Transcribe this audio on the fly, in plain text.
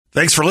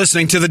Thanks for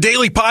listening to the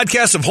daily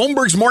podcast of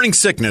Holmberg's Morning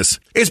Sickness.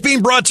 It's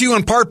being brought to you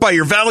in part by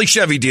your Valley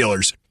Chevy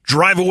dealers.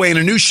 Drive away in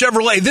a new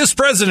Chevrolet this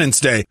President's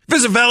Day.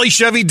 Visit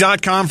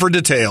valleychevy.com for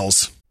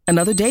details.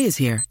 Another day is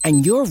here,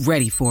 and you're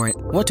ready for it.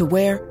 What to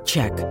wear?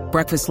 Check.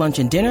 Breakfast, lunch,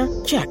 and dinner?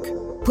 Check.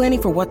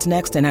 Planning for what's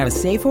next and how to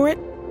save for it?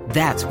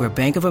 That's where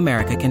Bank of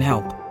America can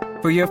help.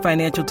 For your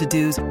financial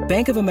to-dos,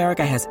 Bank of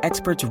America has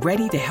experts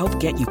ready to help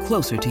get you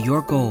closer to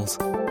your goals.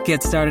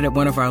 Get started at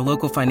one of our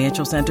local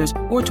financial centers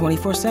or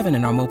 24/7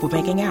 in our mobile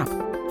banking app.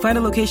 Find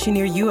a location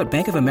near you at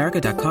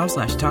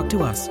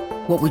bankofamerica.com/talktous.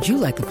 What would you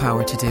like the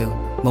power to do?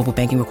 Mobile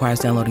banking requires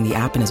downloading the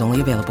app and is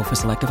only available for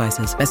select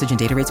devices. Message and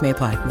data rates may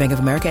apply. Bank of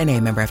America N.A.,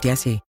 member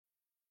FDIC.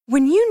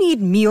 When you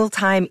need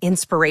mealtime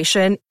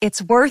inspiration,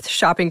 it's worth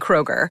shopping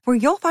Kroger, where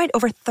you'll find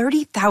over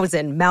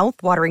 30,000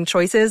 mouth-watering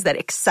choices that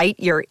excite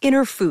your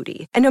inner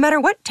foodie. And no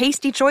matter what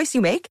tasty choice you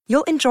make,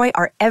 you'll enjoy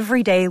our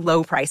everyday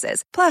low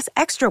prices, plus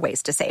extra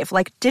ways to save,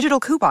 like digital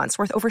coupons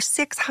worth over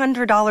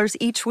 $600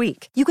 each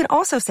week. You can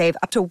also save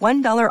up to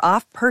 $1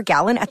 off per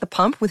gallon at the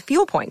pump with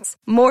fuel points.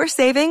 More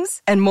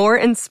savings and more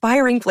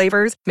inspiring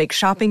flavors make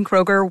shopping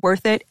Kroger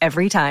worth it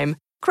every time.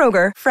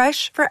 Kroger,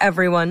 fresh for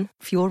everyone.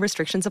 Fuel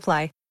restrictions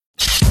apply.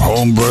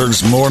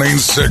 Holmberg's Morning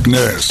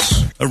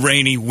Sickness. A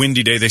rainy,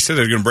 windy day. They said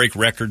they're going to break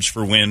records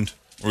for wind.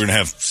 We're going to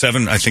have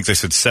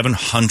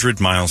 700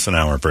 miles an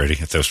hour, Brady.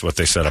 That's what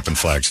they set up in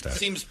Flagstaff.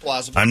 Seems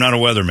plausible. I'm not a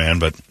weatherman,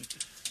 but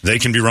they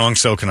can be wrong,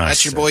 so can I.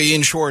 That's your boy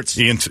Ian Schwartz.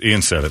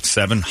 Ian said it.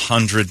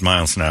 700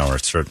 miles an hour.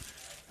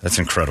 That's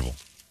incredible.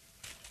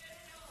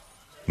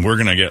 We're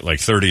going to get like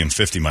 30 and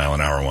 50 mile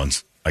an hour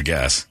ones, I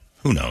guess.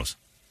 Who knows?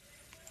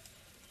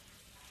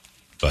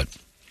 But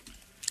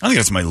I think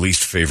that's my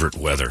least favorite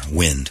weather,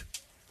 wind.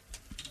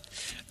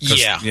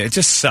 Yeah, it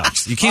just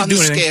sucks. You can't on do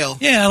the anything. Scale.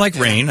 Yeah, I like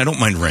rain. I don't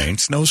mind rain.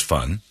 Snow's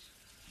fun.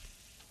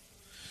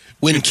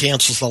 Wind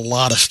cancels a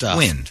lot of stuff.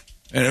 Wind.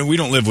 And we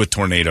don't live with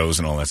tornadoes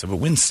and all that stuff, but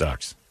wind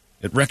sucks.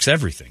 It wrecks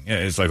everything.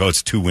 It's like,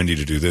 it's too windy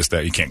to do this,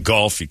 that. You can't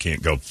golf. You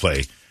can't go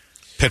play.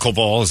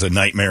 Pickleball is a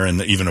nightmare,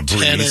 and even a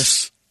breeze.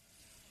 Tennis.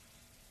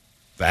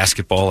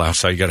 Basketball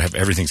outside. You got to have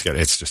everything's got.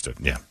 It's just It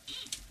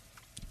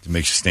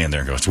makes you stand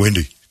there and go, it's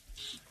windy.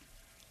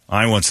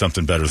 I want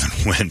something better than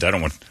wind. I don't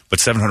want, but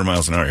 700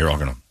 miles an hour, you're all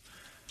going to.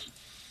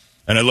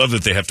 And I love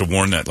that they have to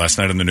warn that. Last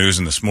night on the news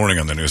and this morning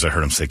on the news, I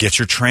heard them say, get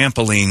your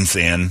trampolines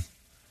in.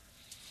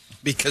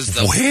 Because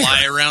they'll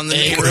fly around the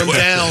neighborhood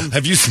down.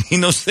 Have you seen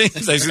those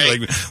things? I see,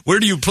 like, where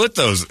do you put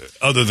those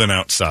other than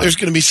outside? There's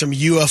going to be some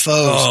UFOs.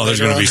 Oh,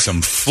 there's going to be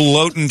some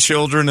floating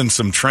children and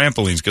some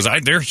trampolines because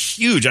they're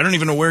huge. I don't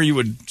even know where you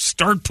would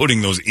start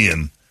putting those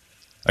in.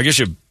 I guess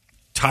you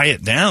tie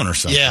it down or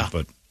something. Yeah.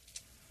 But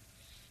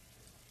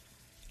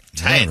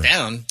tie it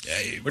down.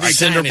 What are you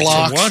cinder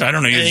blocks? What? I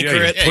don't know.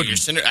 Anchor it. Your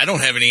cinder. I don't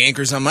have any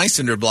anchors on my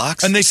cinder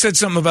blocks. And they said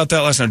something about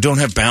that last night. Don't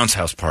have bounce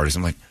house parties.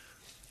 I'm like,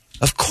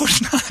 of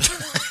course not.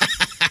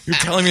 You're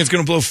telling me it's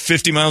going to blow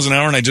 50 miles an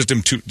hour, and I just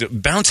am too.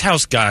 Bounce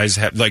house guys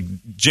have, like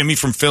Jimmy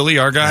from Philly,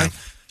 our guy,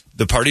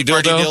 the party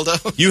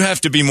dildo. You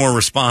have to be more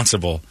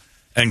responsible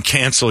and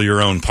cancel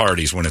your own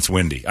parties when it's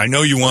windy. I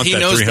know you want that $300.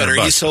 He knows better.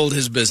 He sold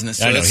his business.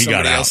 So I know he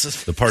got out.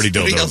 The party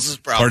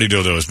dildo. Party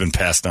dildo has been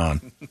passed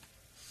on.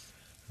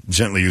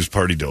 Gently used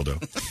party dildo.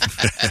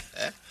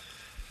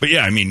 But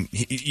yeah, I mean,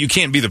 you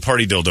can't be the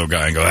party dildo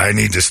guy and go, I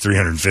need this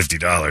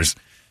 $350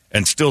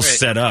 and still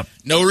set up.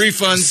 No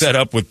refunds. Set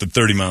up with the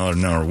 30 mile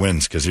an hour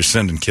winds because you're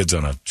sending kids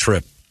on a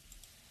trip.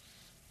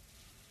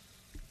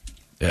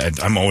 Yeah,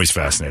 I'm always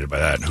fascinated by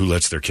that. Who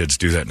lets their kids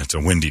do that and it's a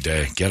windy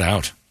day? Get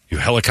out. You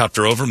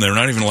helicopter over them. They're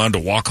not even allowed to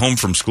walk home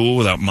from school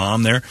without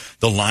mom there.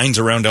 The lines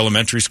around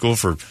elementary school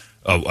for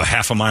a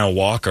half a mile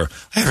walk or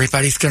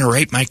everybody's going to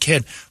rape my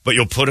kid. But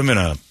you'll put them in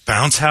a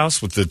bounce house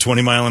with the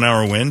 20 mile an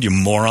hour wind, you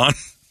moron.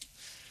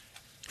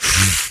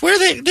 Where are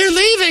they? They're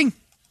leaving.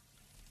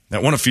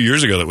 That one a few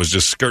years ago that was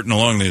just skirting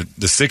along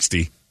the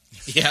 60.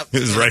 Yep. It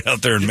was right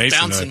out there in Mason.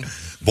 Bouncing.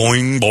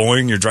 Boing,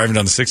 boing. You're driving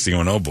down the 60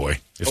 going, oh boy.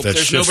 If Hope that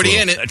there's shifts nobody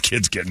in it. That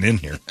kid's getting in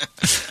here.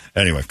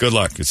 Anyway, good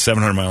luck. It's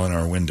 700 mile an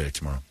hour wind day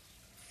tomorrow.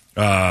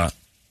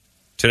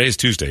 Today is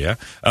Tuesday, yeah?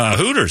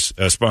 Hooters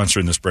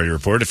sponsoring this Brady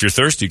Report. If you're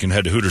thirsty, you can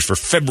head to Hooters for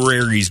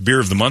February's Beer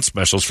of the Month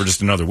specials for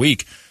just another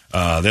week.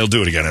 They'll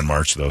do it again in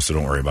March, though, so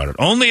don't worry about it.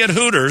 Only at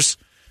Hooters.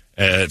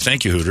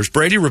 Thank you, Hooters.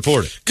 Brady,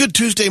 report it. Good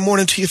Tuesday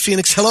morning to you,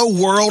 Phoenix. Hello,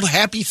 world.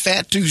 Happy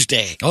Fat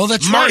Tuesday. Oh,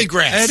 that's Mardi right.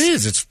 Gras. It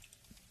is. It's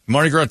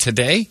Mardi Gras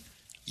today?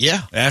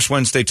 Yeah. Ash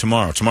Wednesday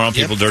tomorrow. Tomorrow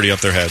people dirty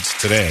up their heads.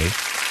 Today.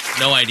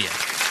 No idea.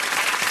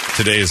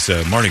 Today is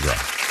Mardi Gras.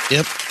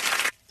 Yep.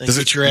 Does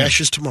get your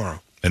ashes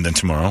tomorrow. And then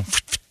tomorrow,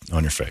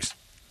 on your face.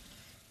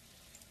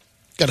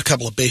 Got a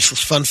couple of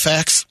baseless fun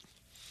facts.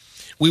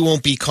 We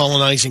won't be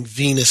colonizing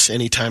Venus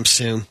anytime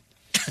soon.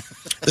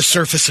 The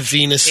surface of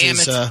Venus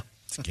is...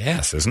 it's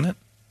gas, isn't it?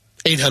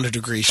 800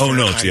 degrees Oh,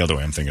 Fahrenheit. no, it's the other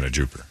way. I'm thinking of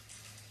Jupiter.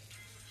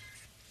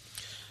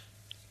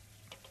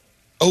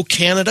 Oh,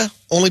 Canada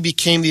only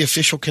became the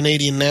official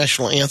Canadian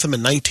national anthem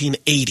in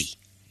 1980.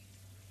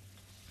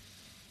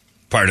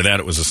 Prior to that,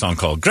 it was a song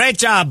called Great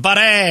Job,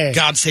 Buddy!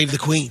 God Save the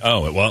Queen.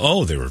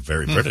 Oh, they were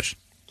very British.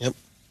 Yep.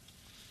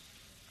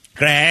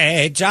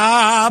 Great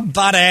job,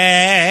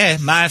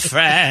 buddy, my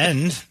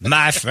friend,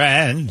 my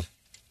friend.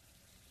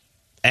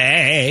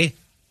 Hey.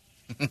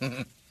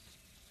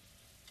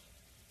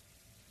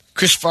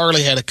 Chris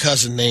Farley had a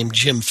cousin named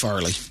Jim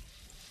Farley,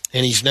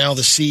 and he's now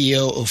the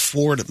CEO of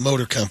Ford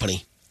Motor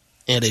Company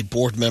and a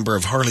board member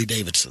of Harley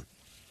Davidson.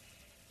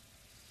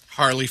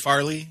 Harley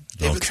Farley?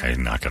 Davidson?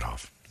 Okay, knock it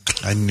off.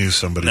 I knew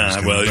somebody was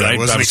going to. I I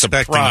wasn't was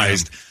expecting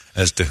surprised him.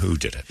 as to who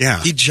did it. Yeah.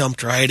 He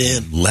jumped right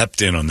in.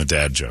 Leapt in on the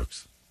dad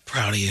jokes.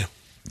 Proud of you.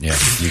 Yeah,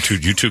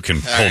 you two can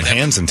hold right,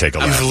 hands and take a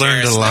I've laugh.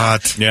 learned a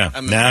lot. Yeah,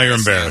 I'm now you're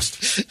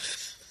embarrassed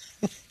embarrassed.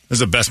 This is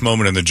the best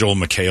moment in the Joel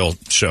McHale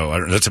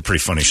show. That's a pretty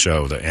funny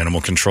show, the Animal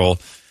Control.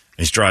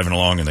 He's driving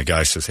along, and the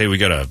guy says, hey, we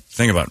got a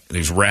thing about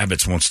these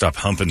rabbits won't stop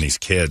humping these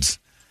kids.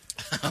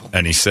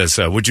 And he says,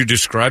 would you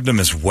describe them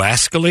as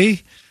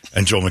wascally?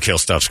 And Joel McHale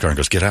stops the car and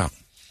goes, get out.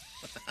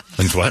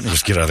 And he's, what? And he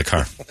goes, get out of the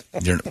car.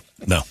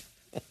 No,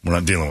 we're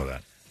not dealing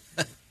with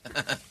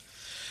that.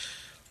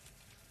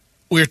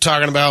 We were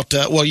talking about,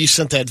 you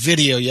sent that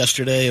video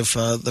yesterday of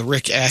the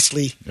Rick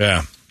Astley.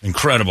 Yeah,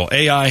 incredible.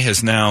 AI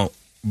has now,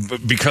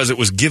 because it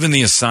was given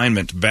the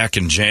assignment back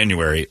in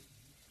January,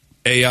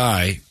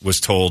 AI was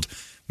told,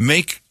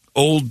 make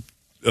old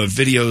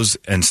videos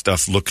and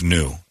stuff look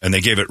new. And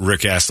they gave it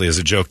Rick Astley as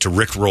a joke to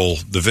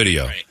Rickroll the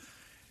video. Right.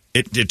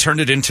 It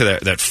turned it into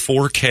that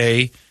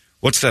 4K.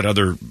 What's that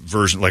other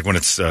version? Like when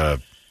it's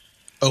Ultra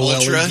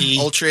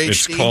HD.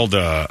 it's called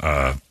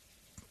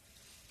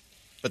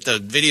But the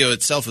video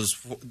itself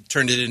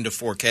turned it into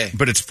 4K.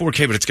 But it's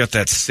 4K, but it's got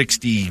that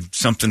 60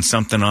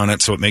 something on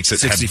it, so it makes it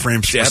 60 have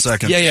frames per depth.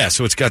 second. Yeah.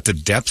 So it's got the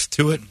depth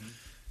to it,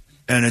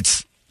 and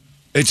it's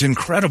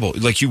incredible.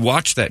 Like you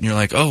watch that, and you're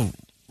like, oh,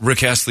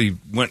 Rick Astley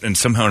went and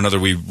somehow or another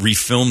we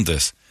refilmed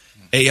this.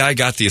 AI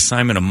got the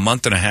assignment a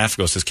month and a half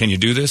ago. Says, can you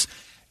do this?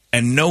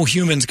 And no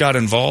humans got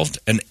involved.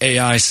 And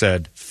AI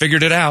said,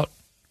 figured it out.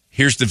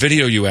 Here's the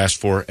video you asked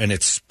for, and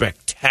it's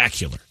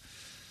spectacular.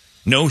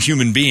 No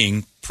human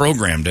being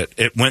programmed it.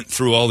 It went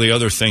through all the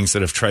other things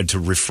that have tried to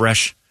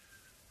refresh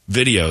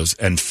videos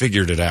and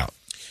figured it out.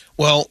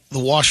 Well, the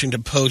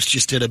Washington Post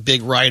just did a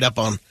big write-up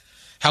on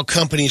how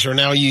companies are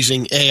now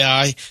using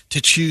AI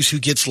to choose who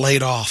gets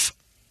laid off.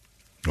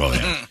 Well,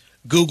 yeah.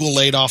 Google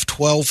laid off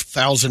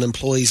 12,000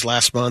 employees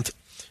last month.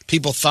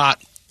 People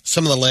thought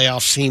some of the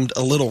layoffs seemed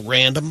a little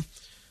random,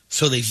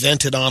 so they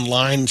vented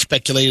online and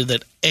speculated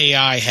that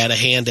AI had a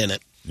hand in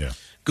it. Yeah.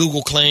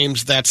 Google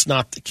claims that's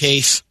not the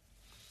case.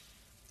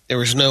 There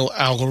was no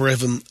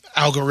algorithm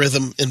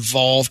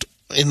involved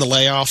in the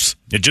layoffs.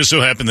 It just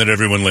so happened that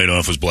everyone laid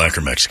off was black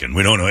or Mexican.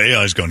 We don't know.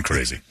 AI's gone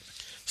crazy.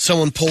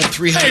 Someone pulled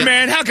 300... Hey,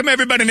 man, how come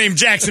everybody named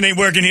Jackson ain't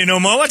working here no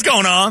more? What's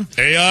going on?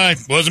 AI,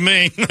 wasn't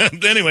me.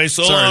 Anyway,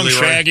 so Sorry, long,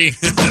 Leroy. Shaggy.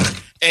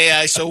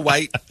 AI so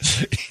white.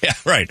 Yeah,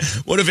 right.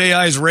 What if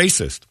AI is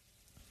racist?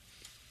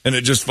 And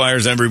it just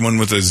fires everyone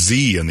with a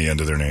Z on the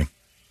end of their name.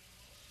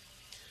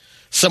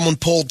 Someone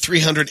polled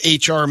 300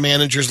 HR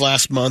managers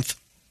last month,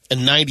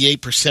 and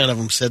 98% of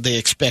them said they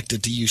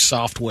expected to use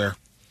software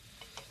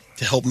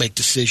to help make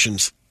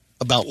decisions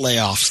about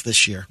layoffs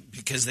this year.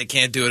 Because they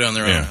can't do it on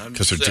their Yeah, own.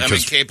 because I'm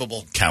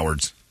incapable.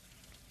 Cowards.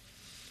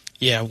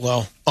 Yeah,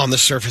 well, on the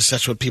surface,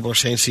 that's what people are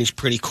saying. It seems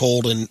pretty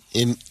cold and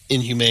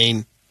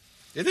inhumane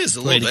It is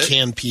a way little to bit.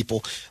 can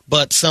people.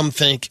 But some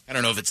think I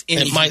don't know if it's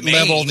it might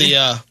inhumane. level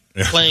the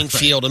playing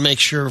field and make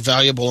sure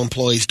valuable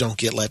employees don't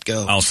get let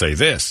go. I'll say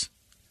this.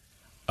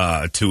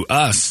 To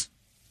us,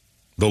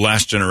 the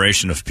last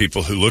generation of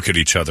people who look at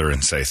each other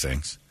and say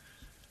things,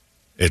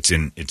 it's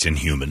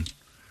inhuman.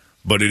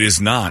 But it is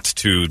not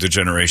to the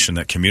generation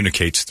that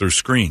communicates through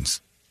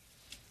screens.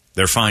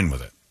 They're fine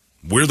with it.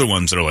 We're the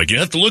ones that are like, you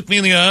have to look me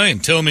in the eye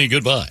and tell me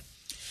goodbye.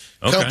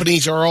 Okay.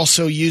 Companies are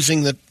also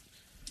using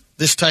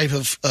this type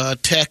of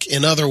tech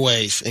in other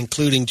ways,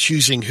 including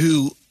choosing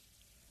who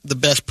the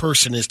best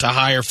person is to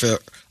hire for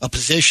a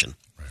position.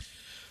 Right.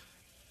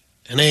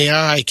 An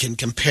AI can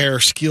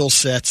compare skill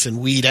sets and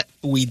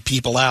weed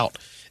people out.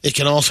 It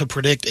can also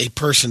predict a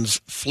person's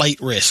flight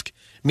risk,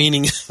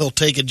 meaning they'll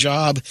take a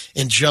job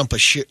and jump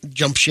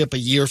ship a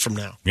year from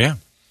now. Yeah.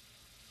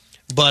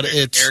 But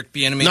it's Eric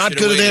Bieniemy not should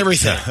good have at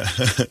waited.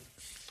 everything.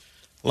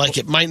 Like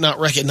it might not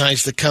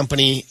recognize the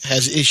company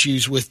has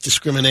issues with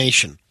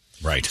discrimination.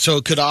 Right. So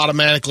it could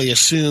automatically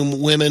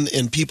assume women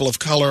and people of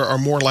color are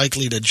more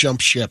likely to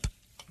jump ship.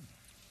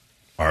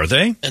 Are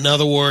they? In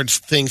other words,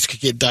 things could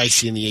get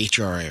dicey in the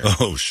HR area.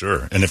 Oh,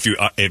 sure. And if you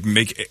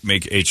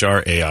make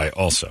HR AI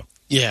also.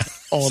 Yeah.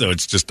 So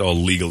it's just all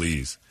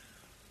legalese.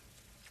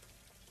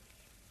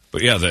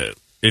 But yeah,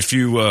 if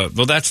you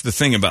that's the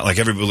thing about like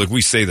everybody, like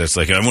we say that's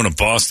like I want a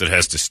boss that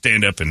has to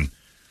stand up and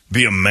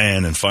be a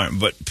man and fire.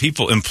 But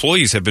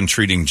employees have been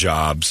treating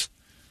jobs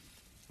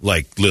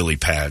like lily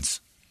pads.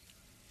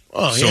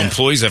 Oh, So yeah.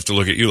 employees have to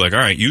look at you like, all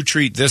right, you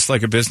treat this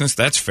like a business,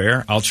 that's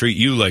fair. I'll treat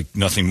you like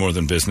nothing more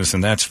than business,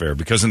 and that's fair.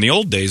 Because in the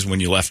old days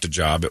when you left a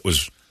job, it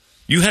was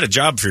you had a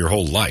job for your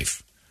whole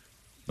life,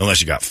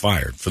 unless you got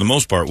fired. For the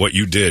most part, what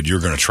you did,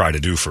 you're going to try to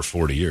do for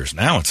 40 years.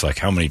 Now it's like,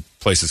 how many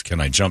places can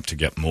I jump to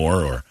get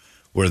more, or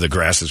where the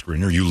grass is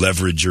greener? You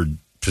leverage your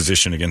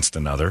position against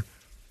another.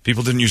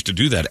 People didn't used to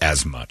do that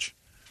as much.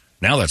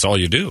 Now that's all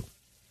you do.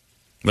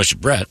 Unless you're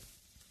Brett,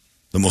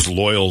 the most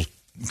loyal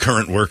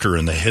current worker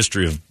in the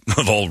history of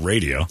all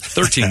radio.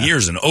 13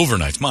 years in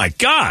overnights. My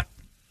God.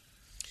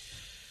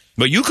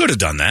 But you could have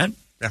done that.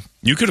 Yeah.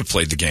 You could have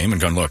played the game and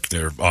gone, look,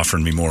 they're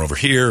offering me more over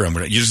here.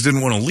 You just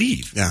didn't want to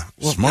leave. Yeah.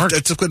 Well, smart.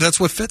 That's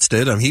what Fitz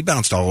did. I mean, he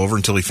bounced all over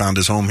until he found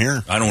his home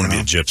here. I don't want to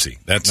be a gypsy.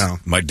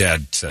 My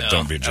dad said,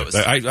 don't be a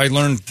gypsy. I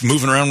learned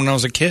moving around when I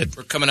was a kid.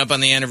 We're coming up on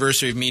the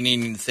anniversary of me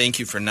needing to thank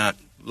you for not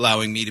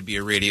allowing me to be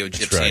a radio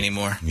gypsy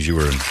anymore. You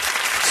were in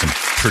some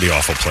pretty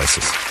awful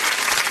places.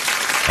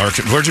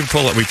 Where'd you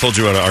pull up? We pulled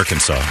you out of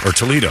Arkansas or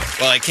Toledo.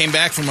 Well, I came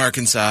back from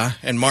Arkansas,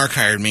 and Mark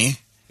hired me,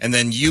 and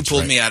then you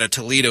pulled me out of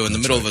Toledo in the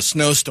middle of a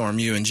snowstorm,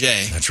 you and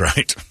Jay. That's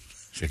right.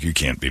 You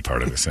can't be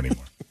part of this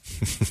anymore.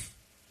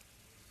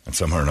 And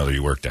somehow or another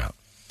you worked out.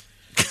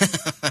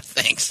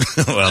 Thanks.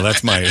 Well,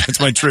 that's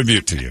my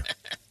tribute to you.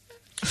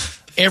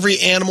 Every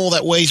animal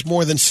that weighs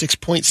more than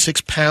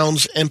 6.6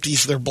 pounds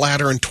empties their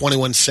bladder in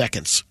 21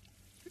 seconds.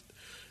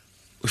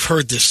 We've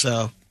heard this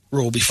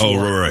rule before.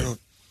 Oh, right.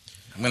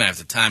 I'm going to have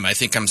to time. I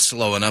think I'm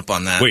slowing up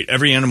on that. Wait,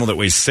 every animal that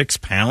weighs 6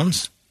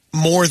 pounds?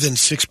 More than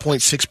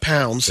 6.6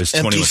 pounds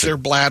empties their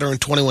bladder in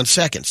 21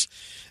 seconds.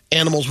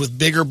 Animals with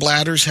bigger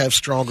bladders have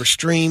stronger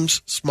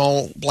streams.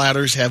 Small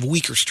bladders have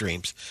weaker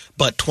streams.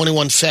 But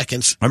 21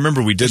 seconds. I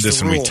remember we did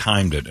this and we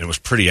timed it. And it was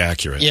pretty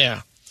accurate.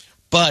 Yeah.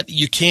 But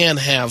you can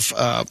have,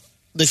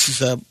 this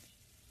is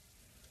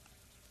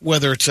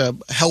whether it's a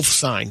health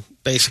sign,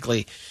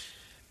 basically.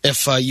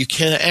 If you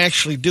can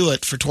actually do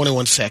it for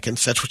 21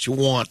 seconds, that's what you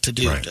want to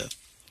do to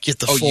get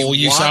the full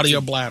use out of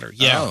your bladder.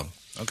 Yeah.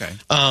 Oh, okay.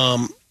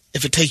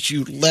 If it takes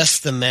you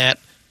less than that,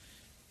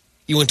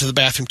 you went to the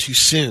bathroom too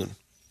soon.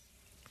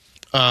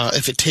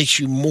 If it takes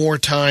you more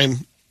time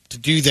to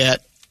do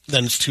that,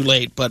 then it's too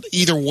late. But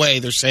either way,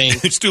 they're saying...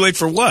 It's too late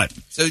for what?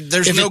 So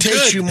there's if no it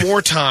takes you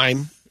more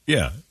time...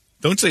 Yeah.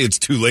 Don't say it's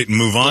too late and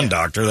move on,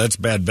 doctor. That's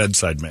bad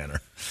bedside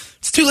manner.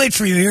 It's too late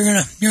for you. You're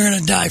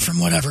gonna die from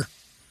whatever.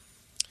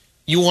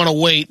 You want to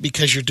wait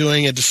because you're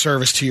doing a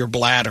disservice to your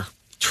bladder,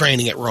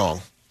 training it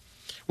wrong,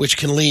 which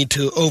can lead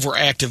to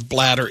overactive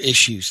bladder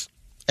issues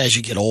as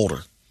you get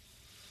older.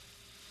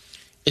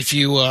 If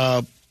you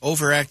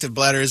overactive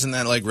bladder, isn't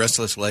that like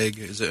restless leg?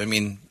 Is it? I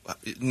mean,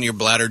 isn't your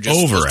bladder just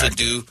supposed to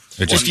do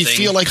if you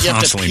feel like you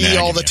have to pee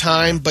all the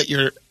time, but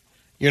you're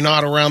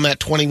not around that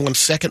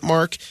 21-second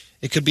mark,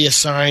 it could be a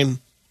sign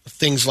of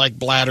things like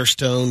bladder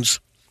stones,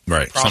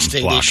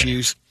 prostate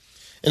issues,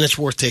 and it's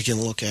worth taking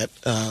a look at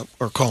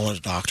or calling a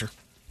doctor.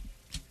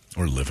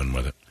 Or living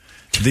with it.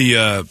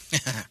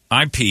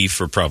 I pee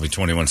for probably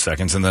 21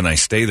 seconds, and then I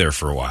stay there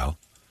for a while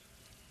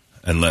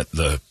and let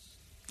the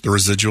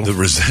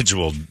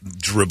residual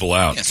dribble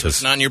out. Yeah, so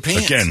it's not in your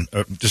pants. Again,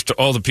 just to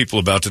all the people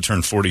about to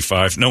turn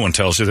 45, no one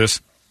tells you this.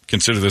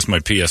 Consider this my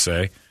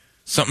PSA.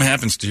 Something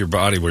happens to your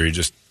body where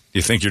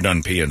you think you're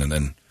done peeing, and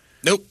then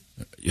nope,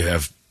 you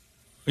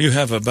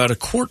have about a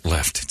quart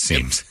left. It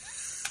seems.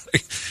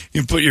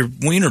 You put your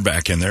wiener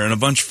back in there, and a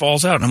bunch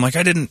falls out. And I'm like,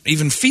 I didn't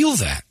even feel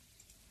that.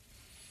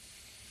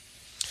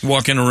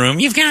 Walk in a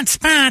room, you've got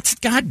spots.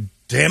 God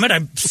damn it!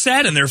 I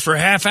sat in there for a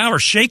half hour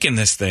shaking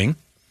this thing.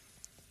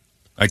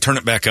 I turn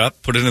it back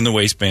up, put it in the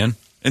waistband,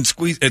 and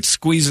it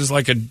squeezes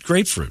like a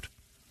grapefruit.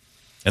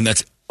 And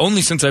that's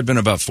only since I've been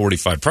about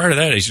 45. Prior to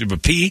that, I used to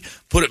pee,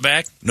 put it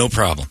back, no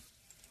problem.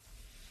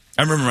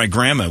 I remember my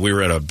grandma, we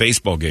were at a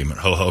baseball game at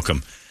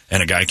Hohokam,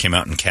 and a guy came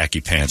out in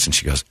khaki pants, and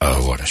she goes,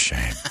 oh, what a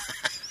shame.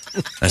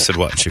 I said,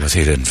 what? And she goes,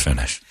 he didn't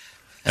finish.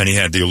 And he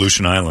had the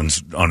Aleutian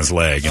Islands on his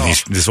leg, and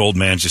this old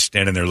man's just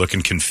standing there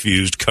looking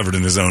confused, covered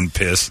in his own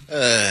piss.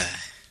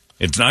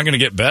 It's not going to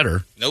get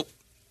better. Nope.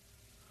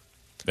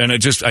 And I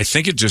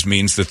think it just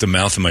means that the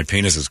mouth of my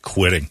penis is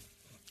quitting.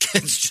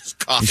 It's just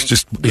coughing.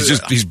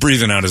 He's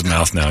breathing out his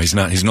mouth now. He's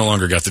no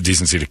longer got the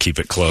decency to keep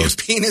it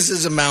closed. Your penis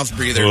is a mouth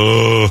breather.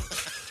 Oh,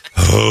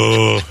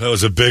 that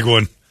was a big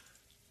one.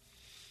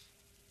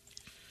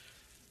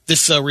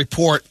 This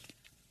report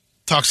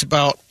talks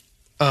about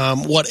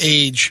what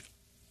age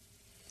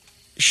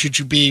should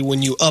you be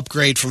when you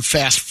upgrade from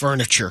fast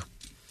furniture.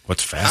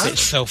 What's fast?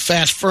 So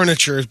fast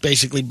furniture is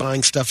basically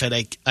buying stuff at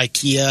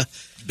IKEA.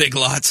 Big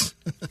Lots.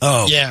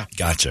 Oh, yeah.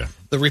 Gotcha.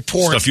 The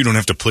report... Stuff you don't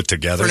have to put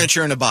together.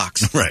 Furniture in a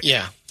box. Right.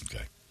 Yeah.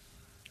 Okay.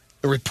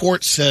 The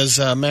report says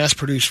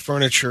mass-produced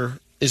furniture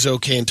is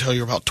okay until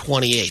you're about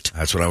 28.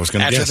 That's what I was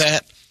going to guess. After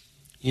that,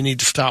 you need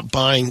to stop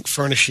buying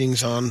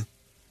furnishings on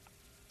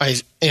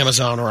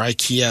Amazon or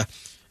IKEA.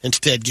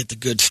 Instead, get the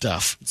good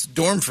stuff. It's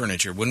dorm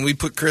furniture. When we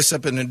put Chris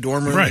up in a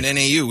dorm room in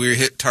NAU, we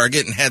hit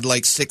Target and had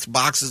like 6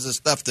 boxes of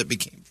stuff that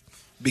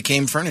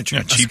became furniture.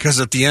 Yeah, because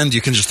at the end, you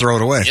can just throw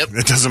it away. Yep.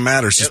 It doesn't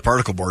matter. It's just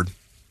particle board.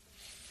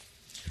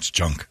 It's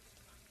junk.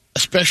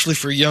 Especially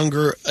for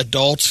younger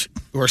adults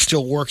who are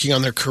still working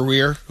on their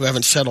career, who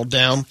haven't settled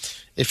down.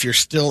 If you're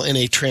still in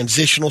a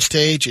transitional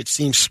stage, it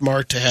seems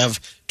smart to have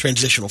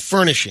transitional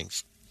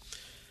furnishings.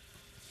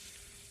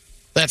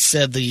 That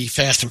said, the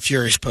Fast and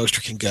Furious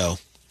poster can go.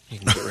 You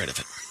can get rid of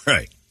it.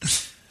 Right.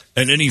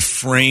 And any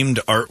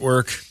framed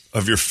artwork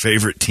of your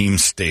favorite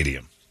team's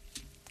stadium.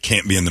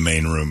 can't be in the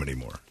main room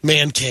anymore.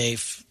 Man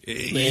cave.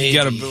 You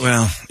gotta,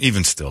 well,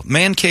 even still.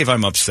 Man cave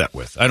I'm upset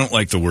with. I don't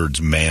like the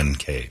words man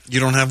cave. You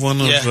don't have one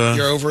of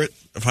you're over it?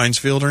 of Heinz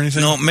Field or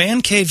anything? No,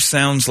 man cave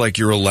sounds like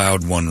you're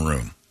allowed one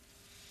room.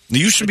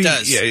 You should be.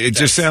 Does. Yeah, it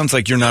just sounds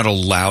like you're not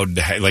allowed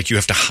to. Like you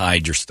have to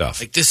hide your stuff.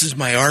 Like this is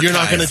my archive. You're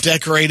not going to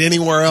decorate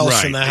anywhere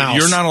else in the house.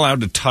 You're not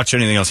allowed to touch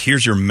anything else.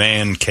 Here's your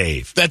man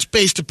cave. That's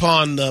based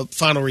upon the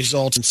final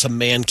results in some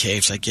man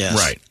caves, I guess.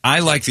 Right. I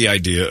like the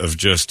idea of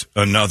just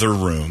another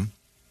room,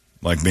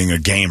 like being a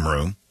game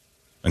room,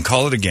 and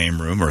call it a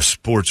game room or a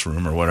sports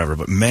room or whatever.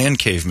 But man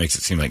cave makes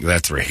it seem like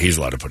that's where he's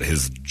allowed to put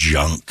his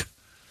junk.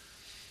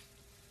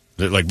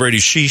 Like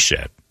Brady's she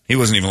shed. He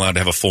wasn't even allowed to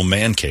have a full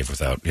man cave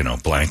without,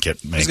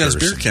 blanket makers. He's got his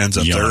beer cans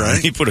up there,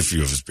 right? He put a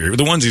few of his beer.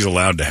 The ones he's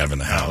allowed to have in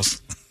the house.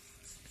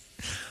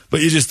 But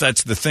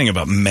that's the thing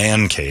about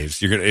man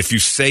caves. If you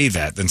say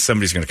that, then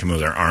somebody's going to come with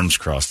their arms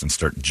crossed and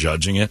start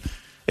judging it.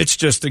 It's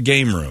just a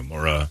game room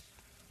or I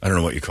don't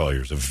know what you call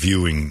yours, a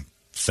viewing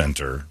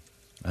center.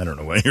 I don't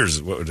know what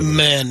yours.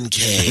 Man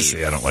cave.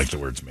 See, I don't like the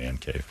words man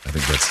cave. I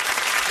think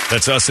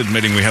that's us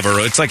admitting we have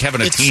our. It's like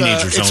having a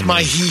teenager's own. It's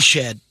my room. he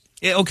shed.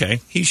 Yeah, okay,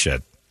 he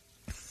shed.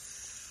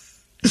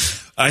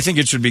 I think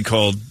it should be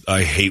called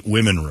I hate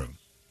women room.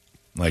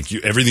 Like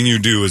everything you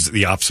do is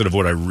the opposite of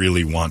what I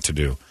really want to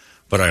do.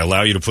 But I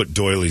allow you to put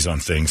doilies on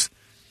things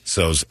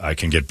so I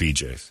can get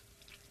BJs.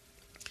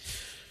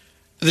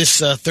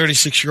 This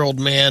 36-year-old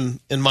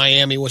man in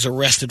Miami was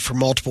arrested for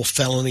multiple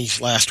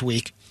felonies last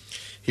week.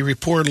 He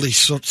reportedly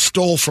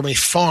stole from a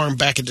farm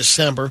back in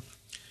December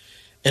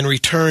and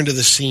returned to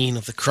the scene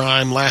of the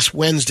crime last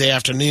Wednesday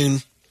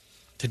afternoon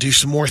to do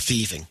some more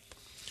thieving.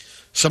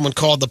 Someone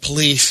called the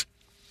police.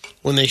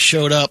 When they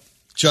showed up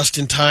just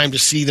in time to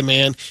see the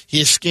man,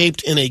 he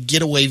escaped in a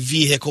getaway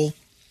vehicle,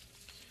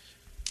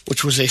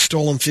 which was a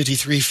stolen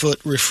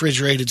 53-foot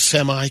refrigerated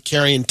semi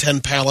carrying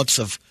 10 pallets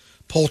of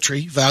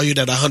poultry valued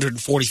at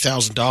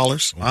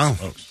 $140,000. Wow.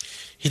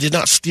 He did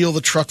not steal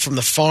the truck from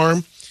the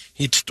farm.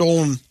 He'd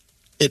stolen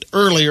it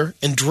earlier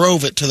and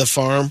drove it to the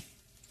farm.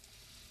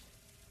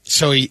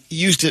 So he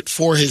used it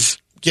for his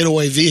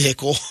getaway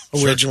vehicle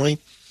originally.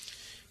 Sure.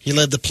 He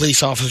led the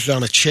police officers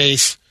on a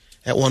chase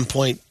at one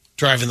point,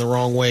 driving the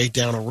wrong way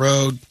down a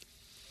road,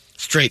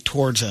 straight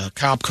towards a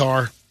cop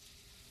car,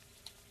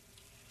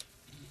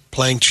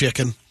 playing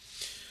chicken.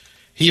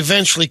 He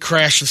eventually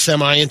crashed the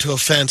semi into a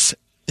fence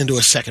into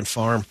a second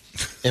farm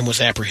and was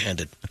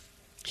apprehended.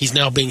 He's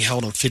now being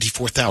held on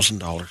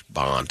 $54,000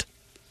 bond.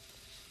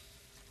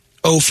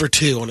 0 for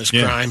 2 on his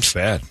crimes. It's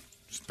bad.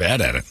 He's bad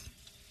at it.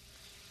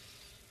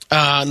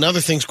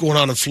 Another thing's going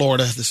on in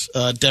Florida. This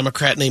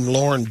Democrat named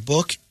Lauren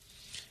Book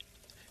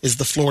is in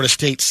the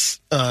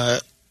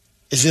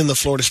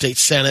Florida State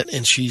Senate,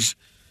 and she's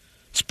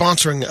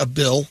sponsoring a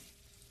bill,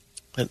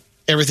 and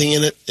everything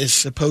in it is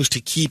supposed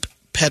to keep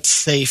pets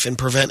safe and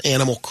prevent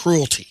animal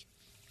cruelty.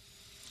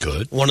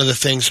 Good. One of the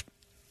things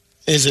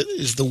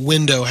is the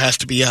window has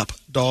to be up.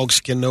 Dogs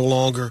can no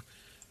longer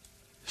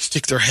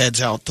stick their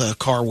heads out the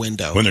car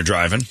window when they're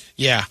driving.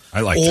 Yeah,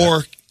 I like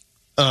that.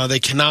 Or they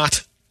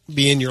cannot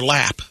be in your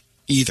lap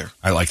either.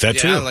 I like that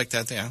too. I like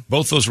that. Yeah,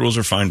 both those rules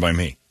are fine by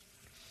me.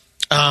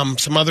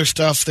 Some other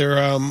stuff there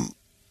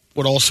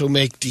would also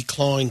make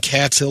declawing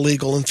cats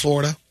illegal in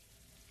Florida.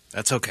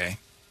 That's okay.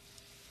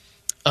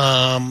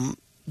 Ban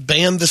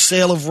the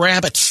sale of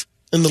rabbits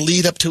in the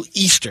lead up to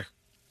Easter.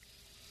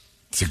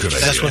 It's a good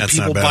idea. That's when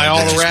people buy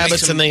all the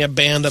rabbits and they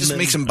abandon them. Just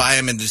makes them buy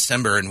them in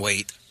December and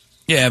wait.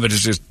 Yeah, but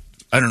it's just,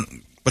 I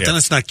don't... But then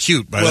it's not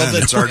cute. By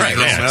then it's already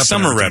grown up.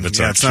 Summer rabbits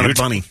aren't it's not cute.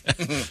 a bunny.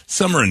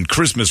 Summer and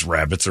Christmas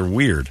rabbits are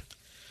weird.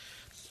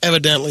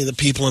 Evidently, the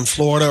people in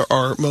Florida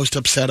are most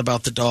upset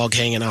about the dog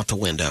hanging out the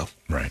window.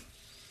 Right.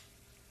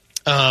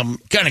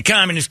 Kind of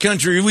communist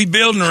country are we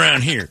building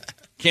around here?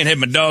 Can't have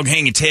my dog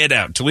hang its head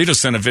out. Toledo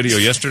sent a video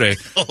yesterday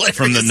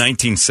from the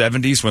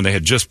 1970s when they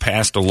had just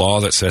passed a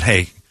law that said,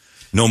 hey,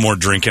 no more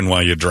drinking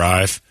while you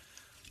drive.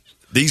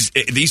 These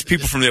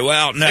people from the,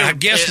 well, now I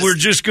guess we're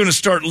just going to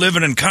start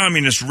living in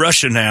communist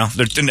Russia now.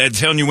 They're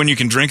telling you when you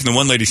can drink. And the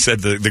one lady said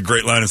the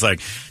great line is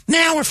like,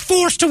 now we're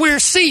forced to wear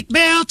seat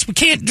belts. We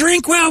can't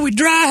drink while we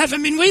drive. I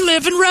mean, we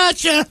live in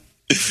Russia.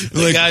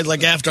 The guy's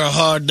like, after a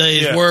hard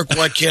day's work,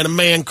 why can't a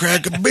man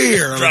crack a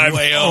beer on drive the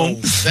way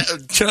home?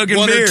 Chugging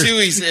one beer. Or two,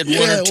 he said.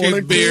 One or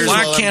two beers.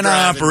 Why can't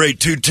I operate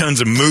 2 tons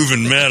of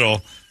moving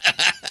metal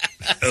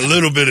a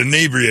little bit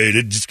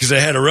inebriated just because I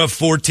had a rough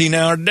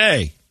 14-hour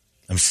day?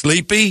 I'm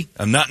sleepy.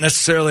 I'm not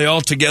necessarily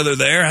altogether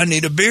there. I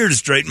need a beer to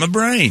straighten my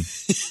brain.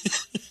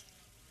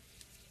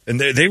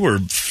 And they were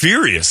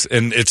furious.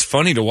 And it's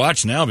funny to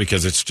watch now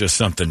because it's just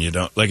something you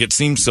don't... Like, it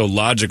seems so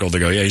logical to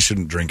go, yeah, you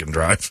shouldn't drink and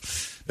drive.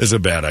 It's a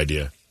bad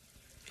idea.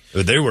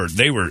 But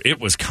it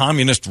was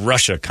communist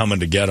Russia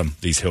coming to get them,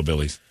 these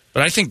hillbillies.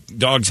 But I think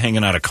dogs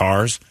hanging out of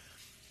cars,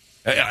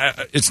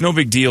 it's no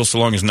big deal so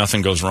long as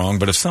nothing goes wrong.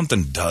 But if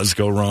something does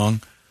go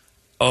wrong...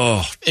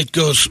 Oh, it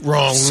goes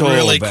wrong so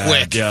really bad.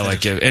 quick. Yeah,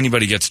 like if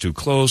anybody gets too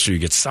close or you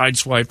get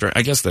sideswiped. Or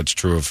I guess that's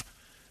true of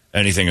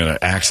anything in an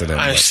accident.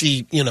 I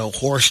see,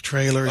 horse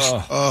trailers.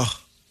 Oh.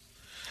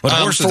 But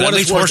horses, at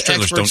least horse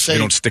trailers say,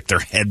 don't stick their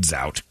heads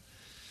out.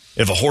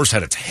 If a horse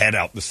had its head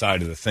out the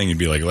side of the thing, you'd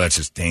be like, well, that's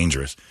just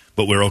dangerous.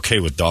 But we're okay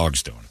with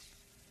dogs doing it.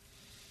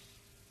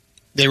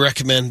 They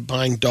recommend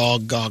buying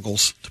dog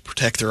goggles to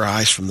protect their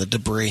eyes from the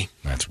debris.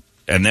 That's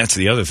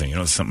the other thing. You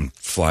know, something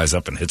flies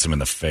up and hits them in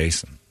the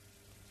face. And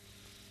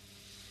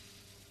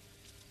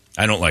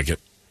I don't like it.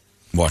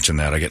 Watching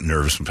that, I get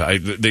nervous.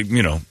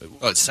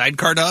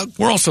 Sidecar dog?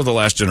 We're also the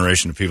last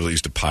generation of people that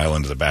used to pile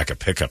into the back of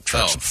pickup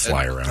trucks and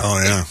fly around.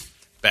 Oh, yeah.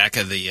 Back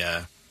of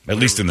the... At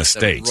least in the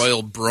States.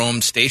 Royal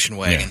Brome station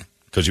wagon. Yeah,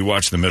 because you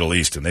watch the Middle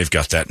East, and they've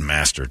got that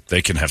mastered.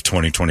 They can have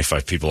 20,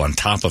 25 people on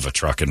top of a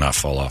truck and not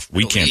fall off.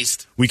 We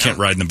can't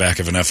ride in the back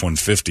of an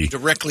F-150.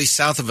 Directly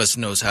south of us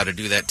knows how to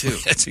do that, too.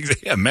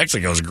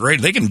 Mexico's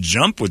great. They can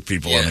jump with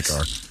people on the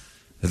car.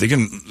 They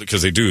can,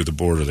 because they do the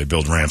border. They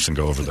build ramps and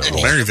go over there.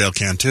 Maryvale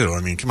can too.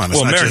 I mean, come on.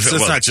 It's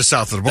not just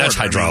south of the border. That's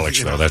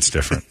hydraulics, though. That's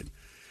different.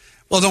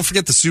 Well, don't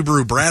forget the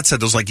Subaru Bratz had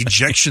those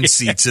ejection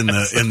seats in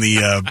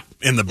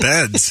the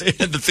beds. They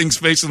had the things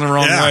facing the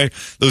wrong way.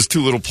 Those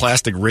two little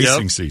plastic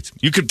racing seats.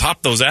 You could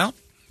pop those out.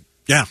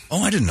 Yeah.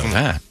 Oh, I didn't know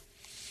that.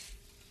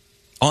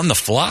 On the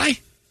fly?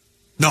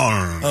 No.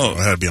 Oh, it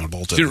had to be on a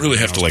bolt. You didn't really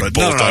have to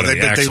bolt out of the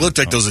axle. They looked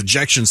like those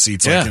ejection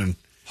seats. Yeah.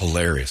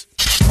 Hilarious.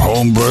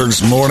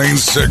 Holmberg's Morning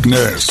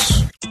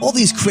Sickness. All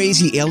these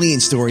crazy alien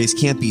stories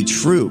can't be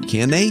true,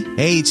 can they?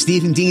 Hey, it's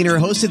Stephen Diener,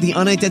 host of the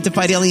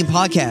Unidentified Alien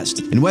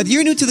Podcast. And whether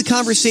you're new to the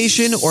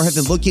conversation or have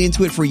been looking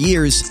into it for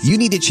years, you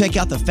need to check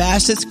out the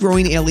fastest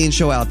growing alien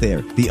show out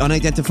there, the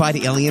Unidentified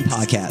Alien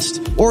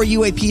Podcast, or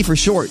UAP for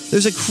short.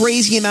 There's a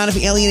crazy amount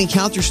of alien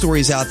encounter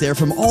stories out there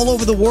from all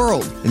over the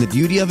world. And the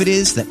beauty of it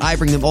is that I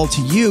bring them all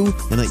to you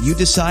and let you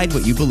decide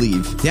what you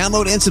believe.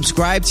 Download and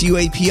subscribe to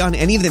UAP on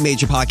any of the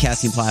major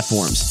podcasting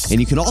platforms. And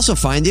you can also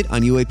find it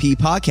on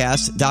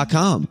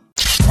UAPpodcast.com.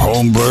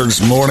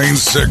 Holmberg's Morning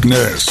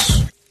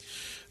Sickness.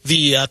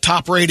 The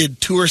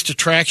top-rated tourist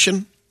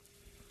attraction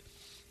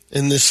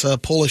in this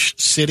Polish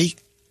city,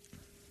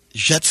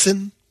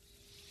 Szczecin,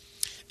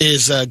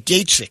 is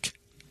Gajcik.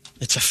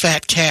 It's a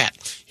fat cat.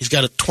 He's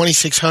got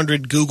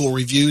 2,600 Google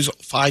reviews,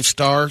 5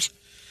 stars.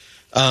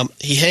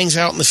 He hangs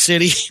out in the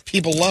city.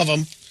 People love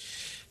him.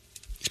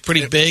 He's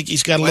pretty big.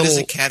 He's got a little...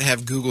 Why does a cat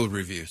have Google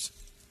reviews?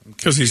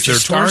 Because he's their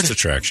tourist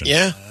attraction.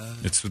 Yeah.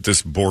 It's what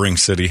this boring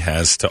city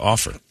has to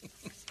offer.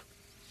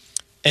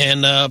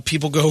 And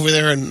people go over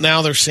there, and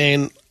now they're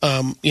saying,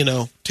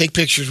 take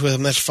pictures with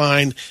him. That's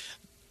fine.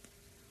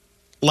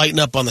 Lighten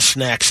up on the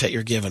snacks that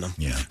you're giving him.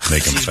 Yeah,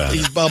 make him fat.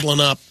 He's bubbling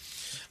up.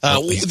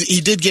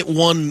 He did get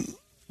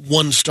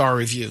one-star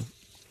review.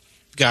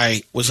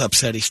 Guy was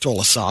upset. He stole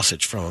a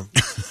sausage from him.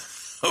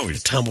 Oh, he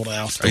tumbled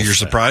out. Are you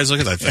surprised? Look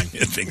at that thing.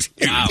 That thing's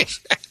huge.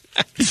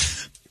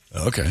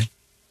 Wow. Okay.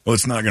 Well,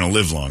 it's not going to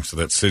live long, so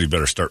that city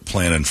better start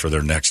planning for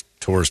their next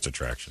tourist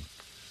attraction.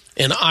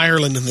 In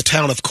Ireland, in the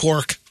town of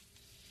Cork,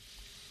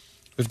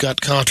 we've got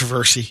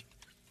controversy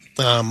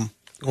going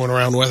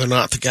around whether or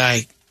not the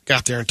guy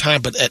got there in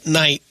time. But at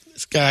night,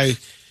 this guy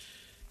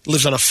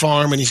lives on a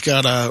farm, and he's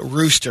got a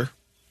rooster.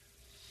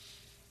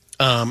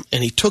 And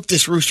he took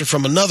this rooster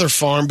from another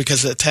farm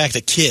because it attacked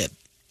a kid.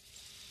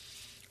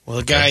 Well,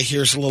 the guy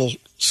hears a little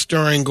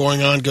stirring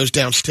going on, goes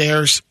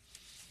downstairs.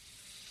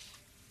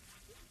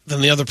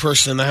 Then the other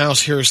person in the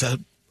house hears a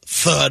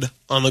thud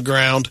on the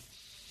ground,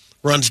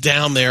 runs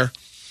down there,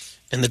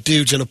 and the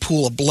dude's in a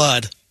pool of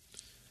blood.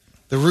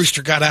 The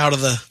rooster got out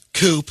of the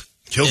coop.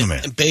 Killed the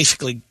man. And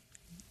basically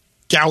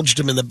gouged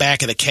him in the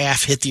back of the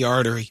calf, hit the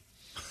artery.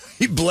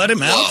 He bled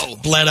him out? Whoa.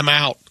 Bled him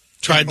out.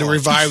 Tried to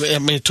revive it. I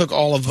mean, it took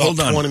all of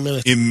 20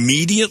 minutes.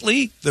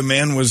 Immediately, the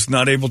man was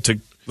not able to...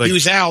 He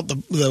was out.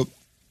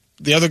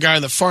 The other guy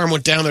on the farm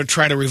went down there to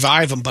try to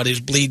revive him, but he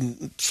was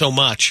bleeding so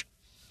much.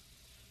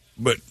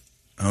 But...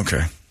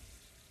 Okay.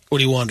 What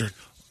are you wondering?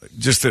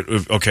 Just that,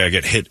 I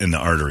get hit in the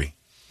artery,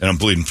 and I'm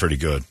bleeding pretty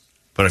good.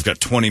 But I've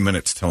got 20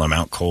 minutes till I'm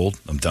out cold.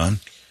 I'm done.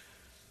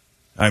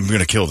 I'm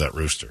going to kill that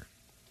rooster.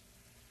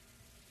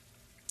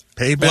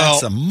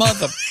 Payback's a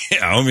mother...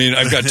 Yeah, I mean,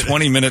 I've got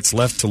 20 minutes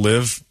left to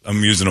live.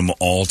 I'm using them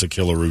all to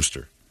kill a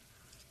rooster.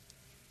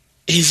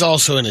 He's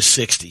also in his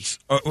 60s.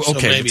 Okay, so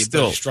maybe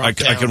still, I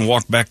can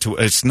walk back to...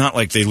 It's not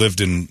like they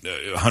lived in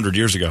 100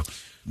 years ago.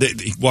 They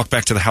walk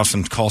back to the house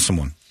and call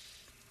someone.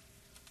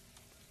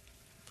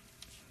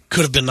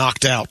 Could have been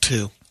knocked out,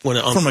 too. From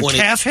a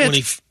calf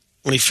hit?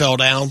 When he fell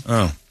down.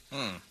 Oh.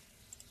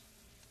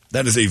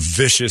 That is a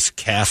vicious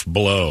calf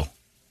blow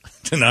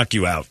to knock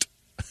you out.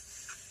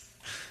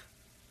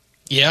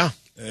 Yeah.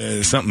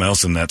 Something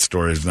else in that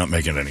story is not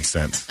making any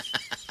sense.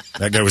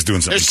 That guy was doing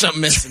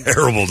something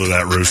terrible to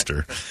that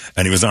rooster.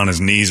 And he was on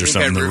his knees or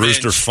something. The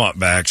rooster fought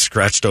back,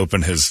 scratched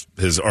open his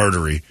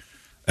artery.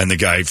 And the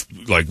guy,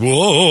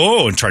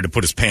 whoa, and tried to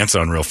put his pants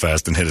on real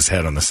fast and hit his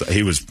head on the side.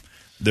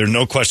 There's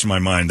no question in my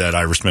mind that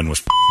Irishman was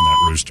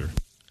that rooster.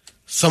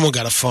 Someone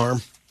got a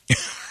farm.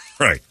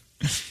 Right.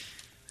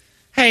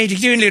 Hey, you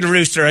doing, little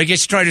rooster? I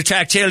guess you try to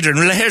attack children.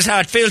 Well, here's how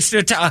it feels to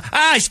attack.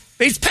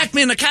 He's pecked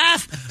me in the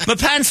calf. My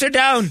pants are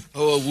down.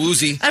 Oh, a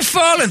woozy. I've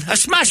fallen. I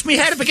smashed my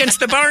head up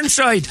against the barn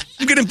side.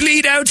 I'm going to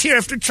bleed out here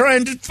after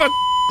trying to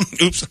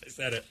Oops, I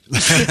said it.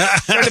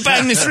 Try to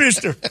bang this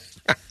rooster.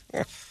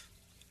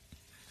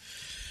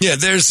 Yeah,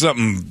 there's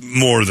something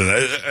more than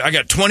that. I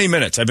got 20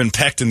 minutes. I've been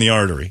pecked in the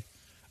artery.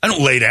 I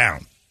don't lay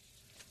down.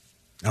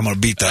 I'm going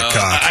to beat that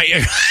cock. I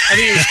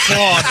think it was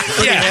clawed.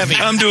 Pretty heavy.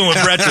 I'm doing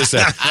what Brett just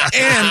said.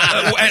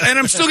 And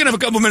I'm still going to have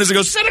a couple minutes to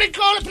go, somebody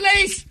call the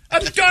police.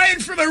 I'm dying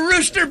from a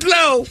rooster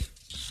blow.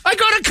 I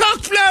got a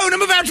cock blow and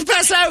I'm about to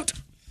pass out.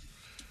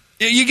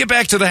 You get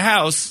back to the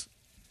house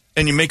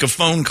and you make a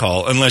phone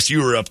call unless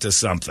you were up to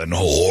something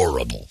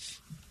horrible.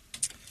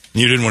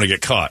 You didn't want to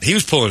get caught. He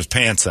was pulling his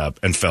pants up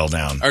and fell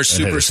down. Our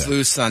super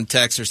sleuths on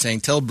text are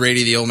saying, tell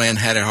Brady the old man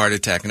had a heart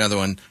attack. Another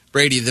one,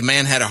 Brady, the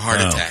man had a heart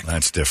attack.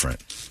 That's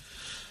different.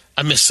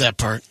 I missed that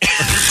part.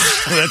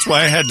 That's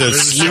why I had to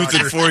sleuth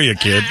it for you,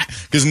 kid,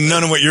 because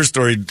none of what your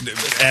story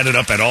added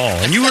up at all.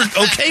 And you were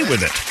okay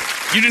with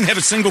it. You didn't have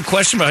a single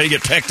question about how you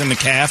get pecked in the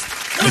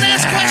calf. Don't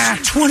ask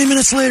questions. 20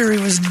 minutes later, he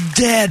was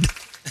dead.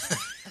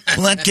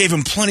 Well, that gave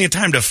him plenty of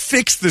time to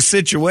fix the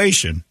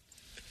situation.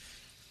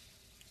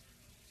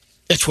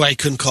 That's why he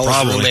couldn't call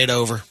his roommate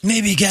over.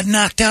 Maybe he got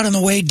knocked out on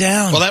the way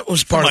down. Well, that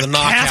was part of the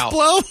knockout. Calf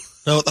blow?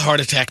 No, the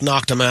heart attack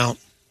knocked him out.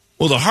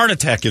 Well, the heart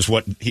attack is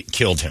what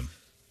killed him.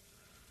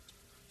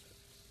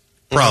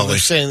 Probably.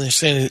 They're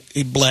saying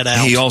he bled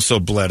out. He also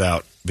bled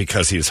out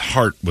because his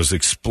heart was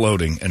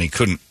exploding and he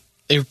couldn't.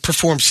 They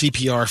performed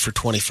CPR for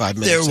 25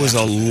 minutes. There was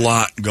a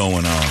lot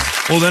going on.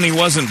 Well, then he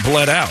wasn't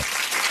bled out.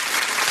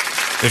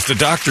 If the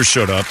doctor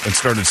showed up and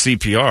started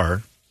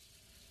CPR...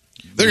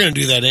 They're going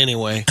to do that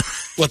anyway.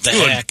 What the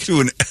heck?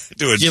 Do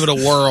Give it a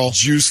whirl.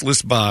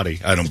 Juiceless body.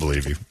 I don't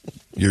believe you.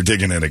 You're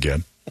digging in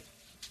again.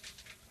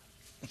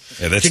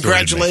 Yeah,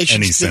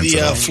 Congratulations to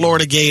the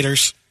Florida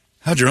Gators.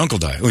 How'd your uncle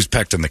die? He was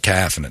pecked in the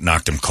calf and it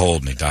knocked him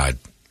cold and he died.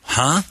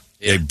 Huh?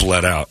 Yeah. He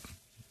bled out.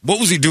 What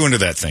was he doing to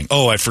that thing?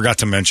 Oh, I forgot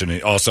to mention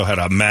he also had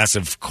a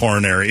massive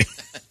coronary.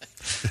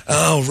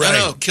 Oh, right.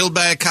 No, killed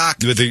by a cock.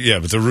 But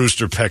the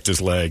rooster pecked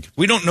his leg.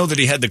 We don't know that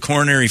he had the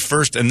coronary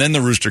first and then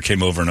the rooster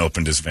came over and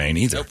opened his vein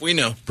either. Nope, we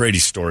know.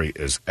 Brady's story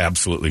is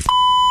absolutely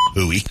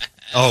hooey.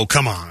 Oh,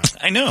 come on.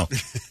 I know.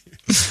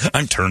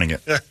 I'm turning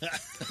it.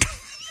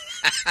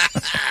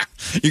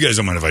 You guys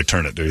don't mind if I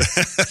turn it, do you?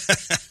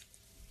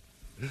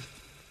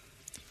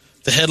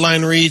 The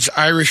headline reads,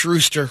 Irish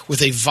rooster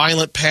with a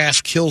violent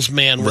pass kills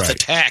man with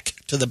attack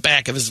to the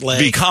back of his leg.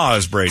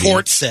 Because, Brady.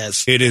 Court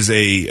says. It is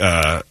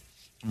a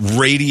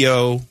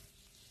radio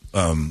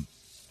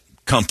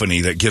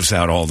company that gives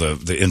out all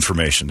the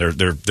information.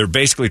 They're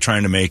basically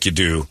trying to make you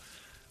do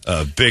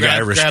big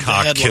Irish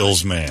cock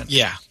kills man.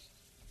 Yeah.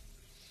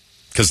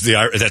 Because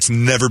that's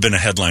never been a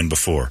headline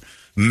before.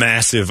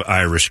 Massive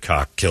Irish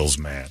cock kills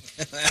man.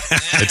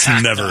 It's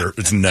never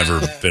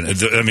been.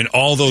 I mean,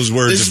 all those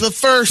words. This is the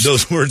first.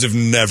 Those words have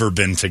never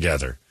been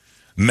together.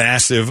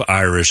 Massive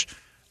Irish.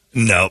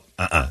 Nope.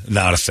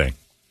 Not a thing.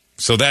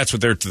 So that's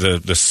what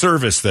the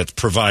service that's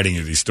providing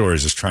you these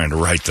stories is trying to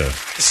write the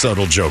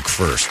subtle joke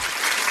first.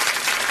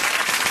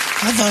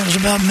 I thought it was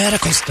about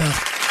medical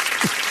stuff.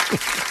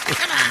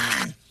 Come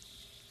on.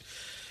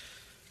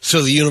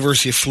 So the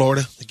University of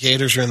Florida, the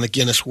Gators are in the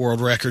Guinness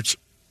World Records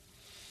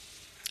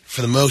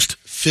for the most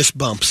fist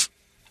bumps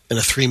in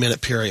a 3-minute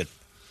period.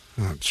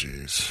 Oh,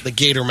 jeez. The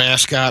Gator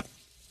mascot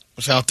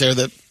was out there.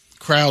 The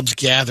crowds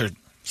gathered.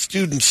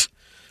 Students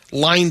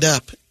lined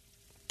up,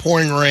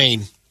 pouring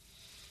rain.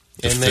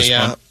 And they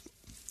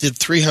did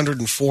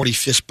 340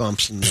 fist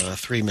bumps in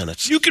 3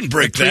 minutes. You can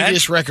break the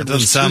previous record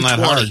doesn't was sound that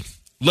hard.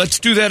 Let's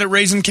do that at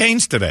Raising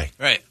Cane's today.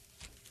 Right.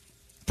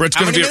 Brett's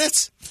How going to many be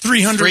minutes?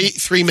 300.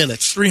 3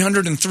 minutes.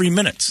 303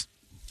 minutes.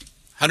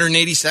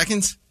 180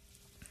 seconds?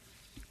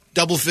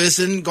 Double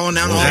fisting, going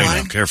down the whole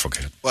line? Careful,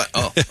 kid. What?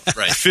 Oh,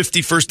 right.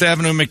 51st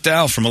Avenue,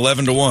 McDowell, from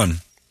 11 to 1.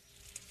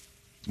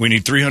 We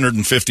need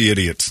 350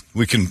 idiots.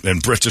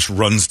 And Brett just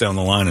runs down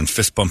the line and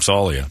fist bumps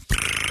all of you.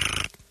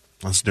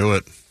 Let's do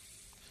it.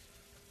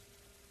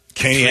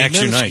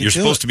 Caniacs Unite. You're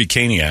supposed to be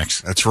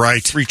Caniacs. That's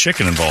right. Free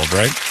chicken involved,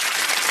 right?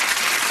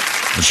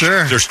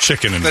 Sure. There's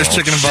chicken involved. There's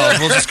chicken involved.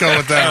 We'll just go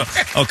with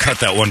that. I'll cut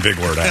that one big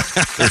word out.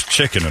 There's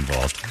chicken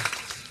involved.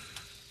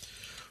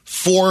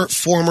 4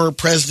 former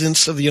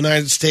presidents of the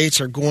United States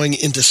are going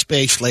into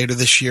space later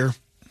this year,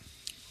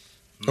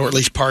 or at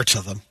least parts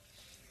of them.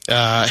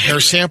 Hair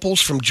samples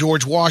from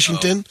George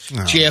Washington,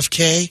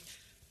 JFK,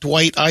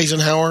 Dwight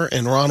Eisenhower,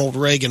 and Ronald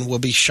Reagan will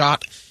be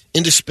shot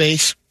into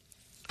space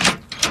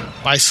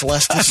by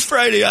Celestis.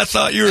 Friday, I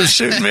thought you were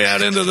shooting me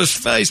out into the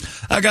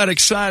space. I got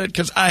excited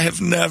because I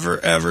have never,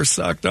 ever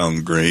sucked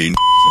on green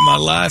in my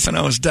life, and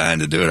I was dying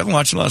to do it. I've been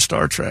watching a lot of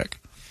Star Trek.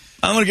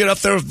 I'm going to get up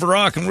there with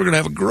Barack, and we're going to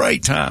have a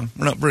great time.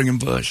 We're not bringing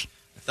Bush.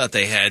 I thought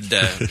they had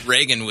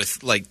Reagan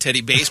with, like,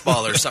 Teddy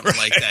Baseball or something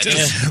like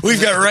that.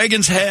 We've got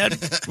Reagan's head.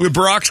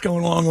 Barack's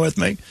going along with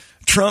me.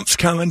 Trump's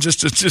coming just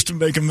to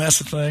make a mess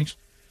of things.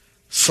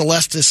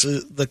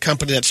 Celestis, the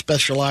company that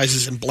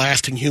specializes in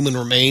blasting human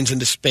remains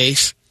into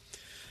space,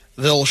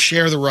 they'll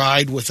share the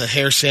ride with a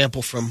hair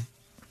sample from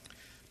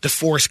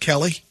DeForest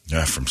Kelley.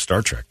 Yeah, from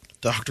Star Trek.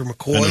 Dr.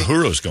 McCoy. And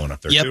Uhuru's going up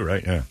there, too,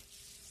 right? Yeah.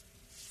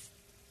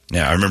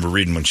 Yeah, I remember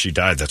reading when she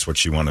died, that's what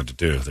she wanted to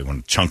do. They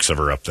wanted chunks of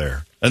her up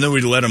there. And then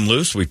we'd let them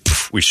loose,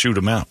 we shoot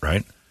them out,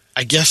 right?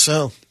 I guess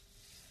so.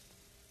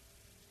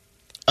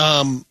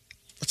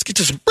 Let's get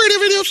to some Brady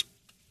videos.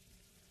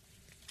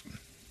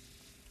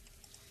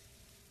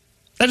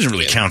 That doesn't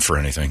really count for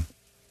anything.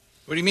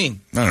 What do you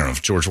mean? I don't know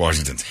if George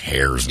Washington's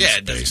hair's in Yeah, space.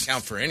 it doesn't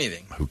count for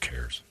anything. Who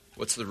cares?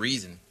 What's the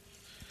reason?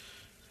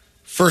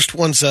 First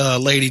one's a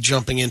lady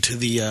jumping into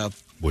the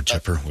Wood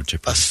chipper.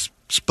 a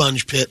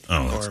sponge pit.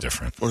 Oh, that's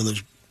different. One of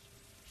those.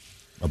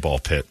 A ball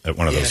pit at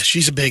one of those.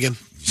 She's a big one.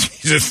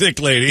 She's a thick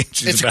lady.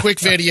 It's a quick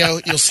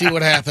video. You'll see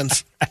what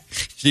happens.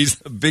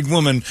 She's a big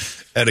woman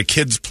at a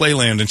kid's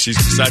playland, and she's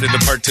decided to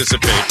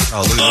participate.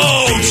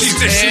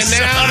 And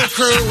now the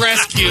crew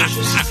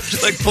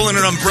rescues. Like pulling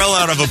an umbrella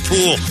out of a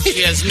pool.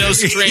 She has no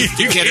strength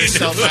to get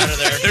herself out of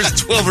there.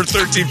 There's 12 or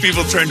 13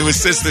 people trying to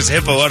assist this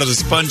hippo out of the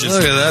sponges.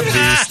 Look at that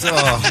beast.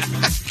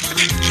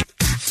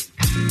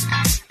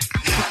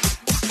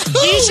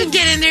 You should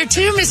get in there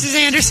too, Mrs.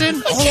 Anderson.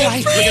 Look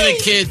at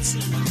the kids.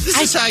 This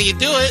is how you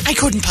do it. I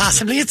couldn't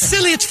possibly. It's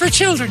silly. It's for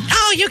children.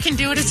 Oh, you can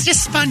do it. It's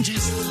just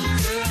sponges.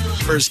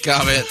 First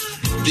comment.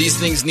 These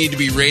things need to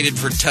be rated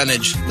for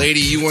tonnage. Lady,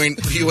 you ain't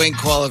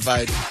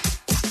qualified.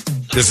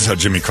 This is how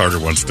Jimmy Carter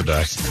wants to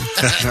die.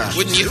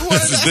 Wouldn't you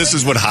want to die? This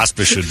is what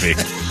hospice should be.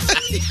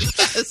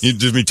 Yes.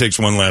 Jimmy takes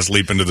one last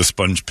leap into the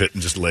sponge pit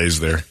and just lays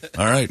there.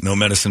 All right, no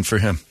medicine for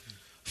him.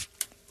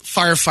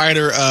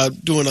 Firefighter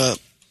doing a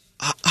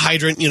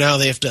hydrant. You know how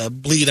they have to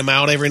bleed them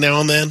out every now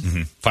and then?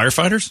 Mm-hmm.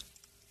 Firefighters?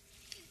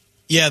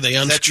 Yeah, they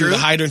unscrew the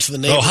hydrants in the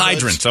neighborhoods. Oh,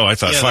 hydrants. Oh, I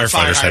thought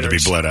firefighters had to be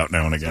bled out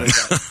now and again.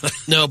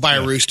 No, by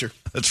a rooster.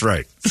 That's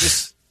right.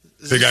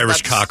 Big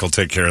Irish cock will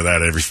take care of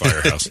that at every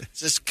firehouse. Is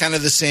this kind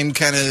of the same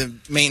kind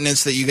of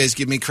maintenance that you guys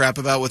give me crap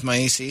about with my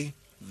AC?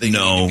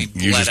 No, need to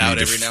be you bled just out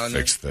need every to now and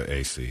then? fix the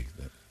AC.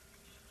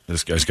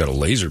 This guy's got a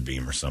laser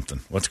beam or something.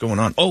 What's going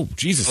on? Oh,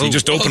 Jesus. He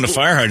just opened a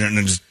fire hydrant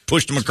and just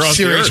pushed him across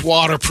the Serious earth.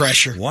 water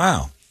pressure.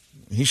 Wow.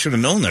 He should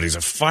have known that. He's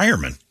a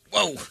fireman.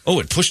 Whoa. Oh,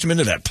 it pushed him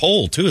into that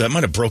pole, too. That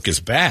might have broke his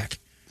back.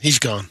 He's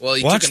gone. Well,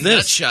 he Watch took a this.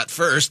 nut shot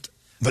first.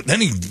 But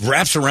then he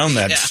wraps around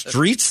that Yeah.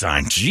 street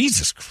sign.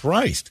 Jesus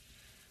Christ.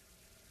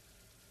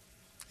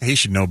 He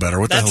should know better.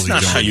 What the hell That's is he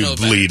not doing? how you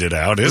bleed it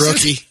out, is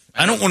Rookie. it?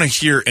 I don't want to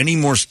hear any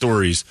more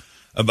stories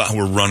about how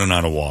we're running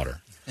out of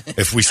water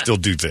if we still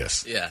do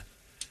this. Yeah.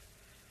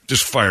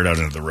 Just fire it out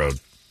into the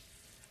road.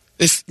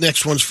 This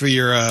next one's for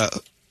your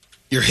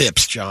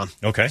hips, John.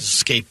 Okay.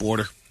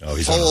 Skateboarder. Oh,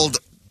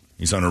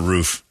 he's on a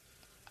roof.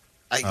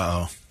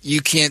 You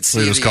can't see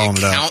Leo's the calling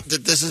it out. account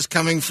that this is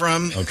coming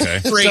from. Okay.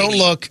 Brady, Don't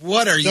look.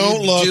 What are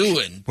Don't you look.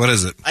 doing? What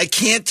is it? I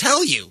can't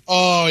tell you.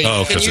 Oh, yeah.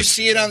 Oh, Can 'cause you it's-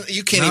 see it on?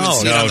 You can't even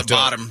see it on the don't.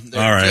 bottom. There.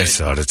 All right, I Good.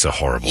 saw it. It's a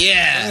horrible.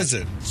 Yeah. What is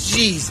it?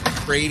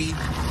 Jeez, Brady.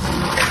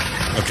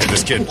 Okay,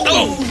 this kid.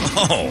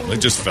 Oh, it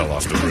just fell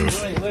off the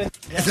roof.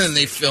 And then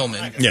they film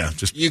it. Yeah,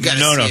 just You gotta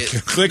no, see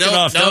it. click it No,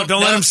 off. no,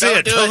 Don't let no, him see don't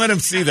it. do Don't it. let him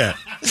see that.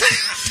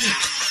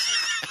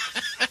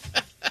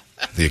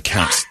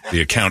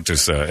 The account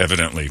is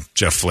evidently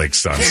Jeff Flake's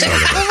son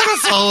started it. I'm going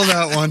to follow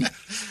that one.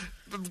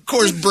 Of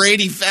course,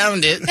 Brady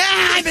found it.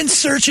 I've been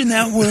searching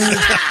that word.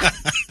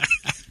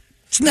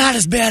 It's not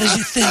as bad as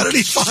you think. How did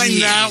he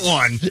find that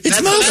one?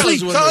 It's mostly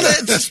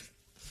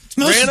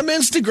Random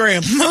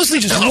Instagram. mostly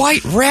just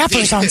white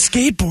rappers on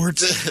skateboards.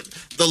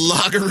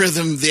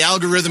 The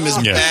algorithm is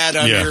Yeah, bad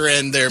on yeah. your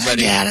end there,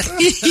 buddy. Got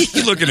it.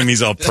 You look at him;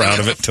 he's all proud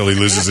of it until he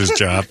loses his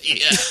job.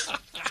 Yeah.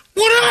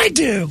 What did I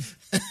do?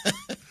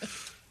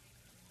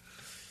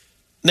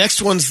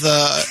 Next one's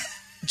the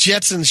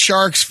Jets and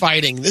Sharks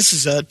fighting. This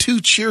is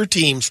two cheer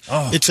teams.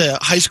 Oh. It's a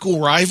high school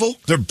rival.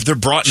 They're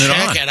brought it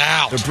on. Check it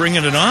out. They're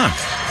bringing it on.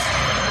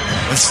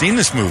 I've seen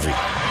this movie.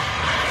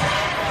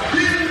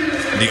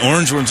 The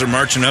orange ones are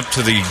marching up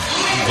to the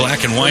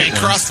black and white They ones.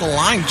 crossed the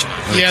line, John.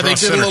 Yeah, they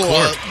across did a center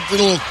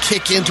little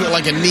kick into it,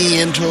 like a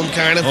knee into him,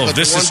 kind of. Oh, but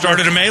this the has one-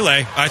 started a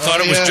melee. I thought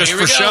it was yeah. just Here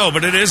for we go. show,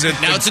 but it isn't.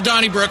 Now it's a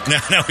Donnybrook.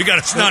 Now we got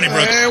a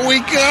Stonnybrook. There we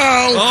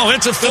go. Oh,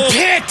 it's a full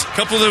pit. A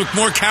couple of the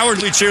more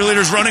cowardly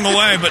cheerleaders running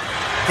away, but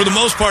for the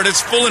most part,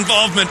 it's full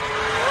involvement.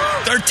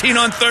 13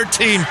 on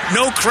 13.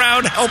 No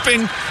crowd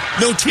helping.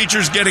 No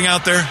teachers getting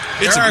out there.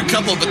 There are a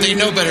couple, but they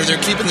know better.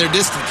 They're keeping their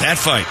distance. That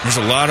fight. There's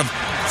a lot of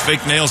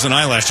fake nails and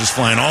eyelashes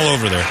flying all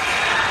over there.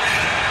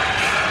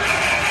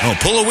 Oh,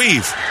 pull a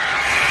weave.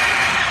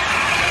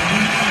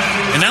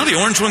 And now the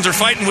orange ones are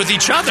fighting with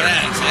each other.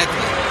 Yeah,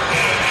 exactly.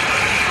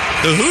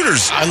 The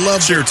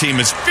Hooters cheer team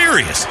is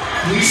furious.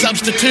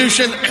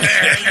 Substitution.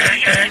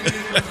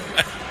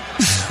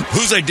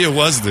 Whose idea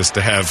was this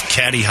to have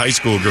catty high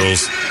school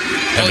girls?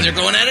 They're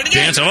going at it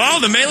again. Dance. Oh,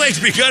 the melee's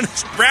begun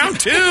round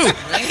 2.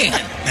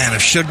 Man,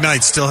 if Suge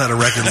Knight still had a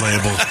record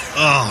label,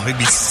 he'd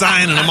be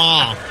signing them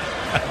all.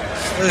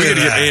 We got to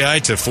get AI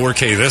to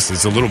 4K this.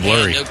 It's a little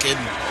blurry. Yeah, no kidding.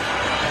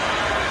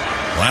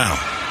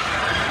 Wow.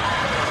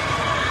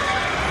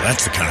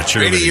 That's the kind of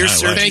cheerleading Brady, your I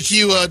like. Thank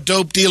you,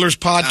 Dope Dealers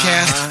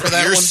Podcast, for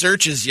that Your one.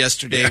 searches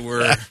yesterday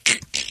were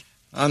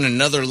on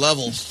another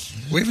level.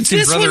 We haven't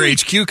seen Brother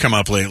HQ come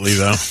up lately,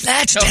 though.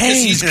 That's No, 'cause tame.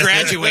 he's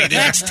graduated.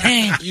 That's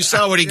tame. You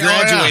saw what he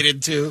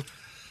graduated to.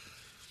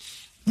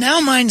 Now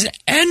mine's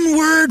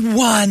N-word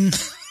 1.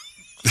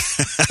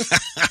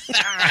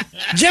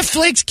 Jeff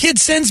Flake's kid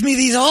sends me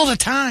these all the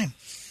time.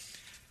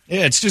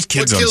 Yeah, it's just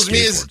kids what on kills me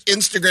is skateboards.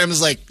 Instagram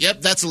is like,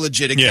 yep, that's a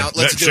legit account.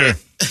 Let's do it.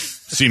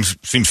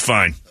 Seems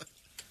fine.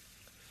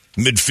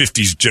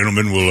 Mid-50s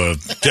gentlemen will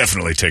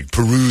definitely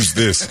peruse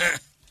this.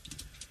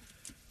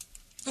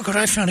 Look what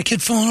I found. A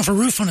kid falling off a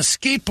roof on a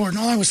skateboard, and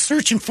all I was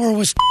searching for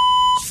was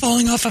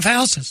falling off of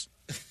houses.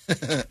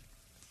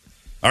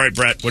 All right,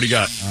 Brett, what do you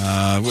got?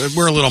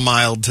 We're a little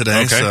mild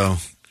today, Okay. so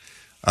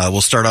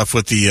we'll start off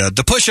with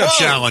the push-up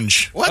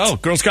challenge. What? Oh,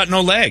 girl's got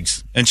no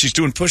legs, and she's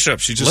doing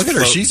push-ups. She just Look at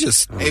her. float- She's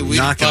just Hey, we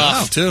knocking it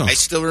buff. out, too. I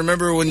still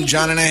remember when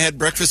John and I had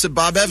breakfast at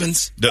Bob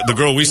Evans. The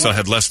girl we saw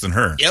had less than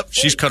her. Yep.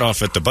 She's cut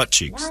off at the butt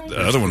cheeks. The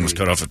other one was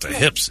cut off at the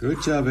hips.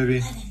 Good job,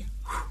 baby.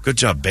 Good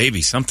job,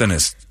 baby. Something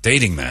is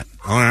dating that.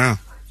 Oh, yeah.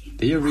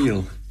 Be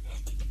real.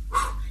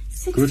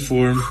 Good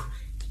form.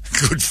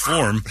 Good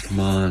form. Come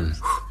on.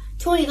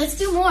 20, let's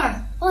do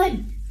more.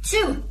 1,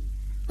 2,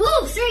 woo,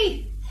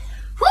 3,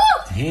 woo,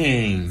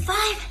 Dang. 5,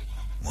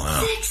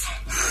 Wow. 6,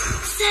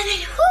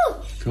 7, woo.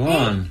 Come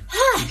on.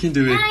 You can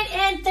do it. 9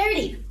 and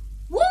 30.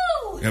 Woo!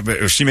 Yeah,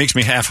 but she makes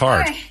me half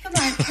hard. All right, come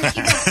on. Let's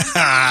keep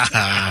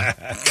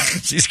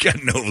going. She's got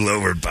no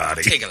lower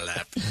body. Take a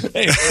lap.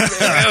 Hey,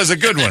 that was a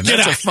good one.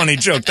 That's a funny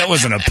joke. That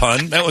wasn't a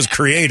pun. That was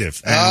creative.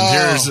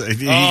 And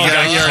you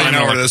already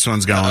know where this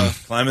one's going.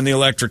 Climbing the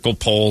electrical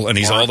pole, and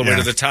he's all the way Yeah.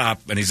 to the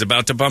top, and he's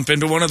about to bump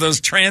into one of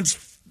those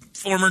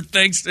transformer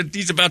things that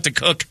he's about to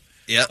cook.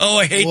 Yep. Oh,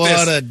 I hate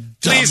What this. a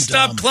Please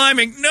stop dum-dum.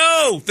 climbing.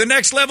 No, the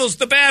next level's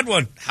the bad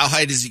one. How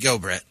high does he go,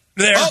 Brett?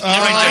 There, right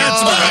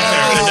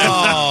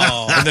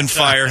there. And then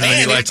fire, and then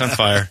he lights on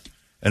fire,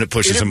 and it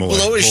pushes Did it him away.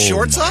 blow his Oh,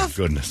 shorts my off?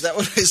 Goodness. Is that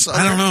what I saw?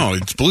 I don't know.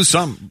 It's blue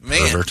something.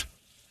 Man. Pervert.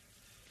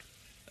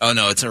 Oh,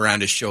 no, it's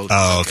around his shoulder.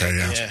 Oh, okay,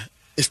 yeah. Yeah.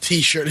 His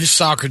T-shirt, his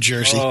soccer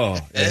jersey. Oh,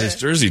 yeah, his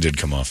jersey did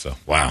come off, though.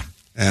 Wow.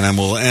 And then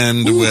we'll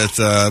end with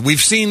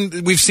we've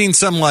seen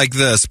some like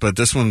this, but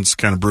this one's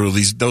kind of brutal.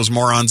 Those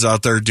morons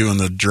out there doing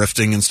the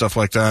drifting and stuff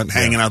like that,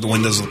 hanging out the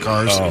windows of the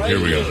cars. Oh, here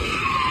we go.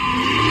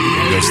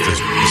 There's the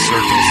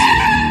circles.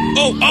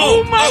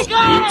 Oh my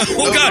God!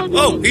 Oh God!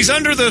 Oh, he's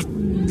under the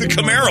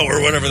Camaro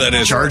or whatever that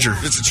is. Charger.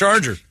 It's a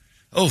Charger.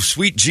 Oh,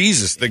 sweet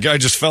Jesus! The guy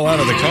just fell out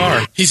of the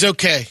car. He's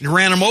okay. You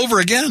ran him over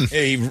again.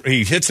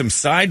 He hits him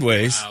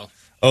sideways. Wow.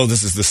 Oh,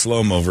 this is the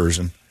slow-mo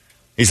version.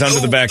 He's under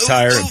the back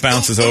tire. It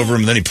bounces over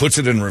him. Then he puts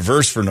it in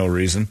reverse for no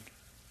reason.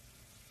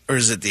 Or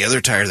is it the other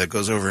tire that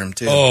goes over him,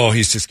 too? Oh,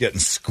 he's just getting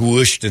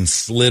squished and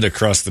slid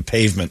across the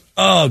pavement.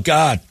 Oh,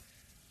 God.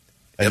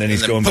 And then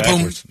he's going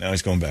backwards. Now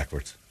he's going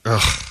backwards.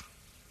 Ugh.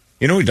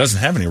 You know, he doesn't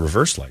have any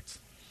reverse lights.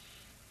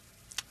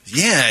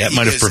 Yeah. That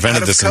might have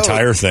prevented this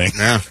entire thing.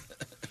 Yeah.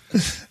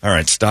 All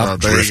right, stop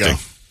there you drifting.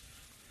 go.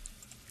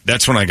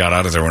 That's when I got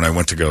out of there when I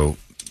went to go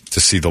to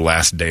see the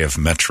last day of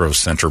Metro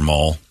Center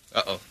Mall.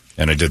 Uh-oh.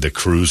 And I did the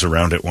cruise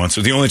around it once.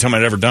 It was the only time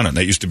I'd ever done it. And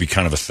that used to be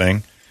kind of a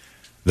thing.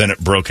 Then it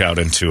broke out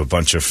into a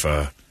bunch of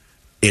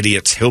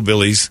idiots,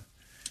 hillbillies.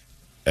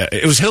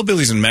 It was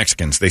hillbillies and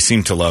Mexicans. They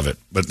seemed to love it.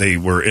 But they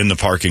were in the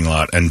parking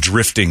lot and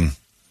drifting.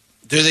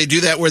 Do they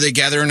do that where they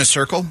gather in a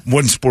circle?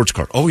 One sports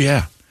car. Oh,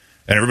 yeah.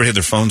 And everybody had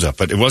their phones up.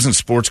 But it wasn't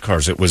sports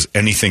cars. It was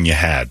anything you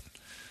had.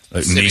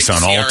 Nissan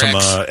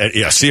Altima.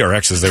 Yeah,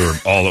 CRXs. They were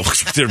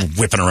they were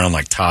whipping around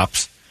like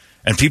tops.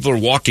 And people are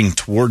walking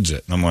towards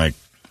it. And I'm like,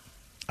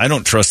 I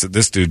don't trust that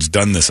this dude's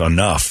done this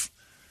enough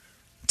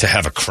to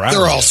have a crowd.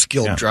 They're all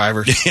skilled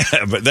drivers.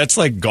 Yeah, but that's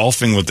like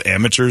golfing with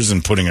amateurs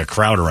and putting a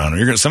crowd around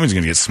them. Somebody's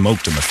going to get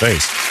smoked in the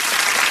face.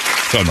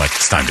 So I'm like,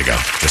 it's time to go,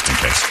 just in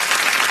case.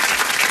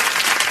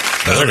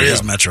 It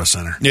is Metro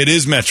Center. It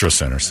is Metro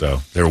Center,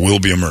 so there will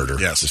be a murder.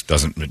 Yes. It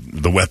just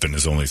the weapon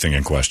is the only thing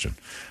in question.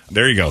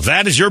 There you go.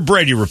 That is your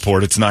Brady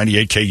Report. It's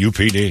 98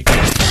 KUPD.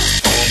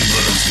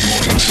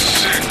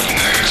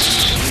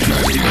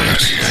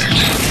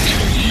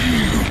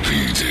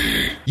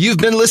 You've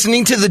been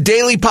listening to the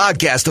daily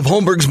podcast of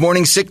Holmberg's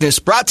Morning Sickness,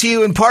 brought to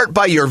you in part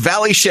by your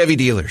Valley Chevy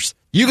dealers.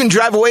 You can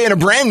drive away in a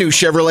brand new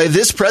Chevrolet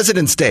this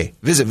President's Day.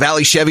 Visit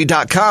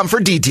valleychevy.com for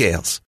details.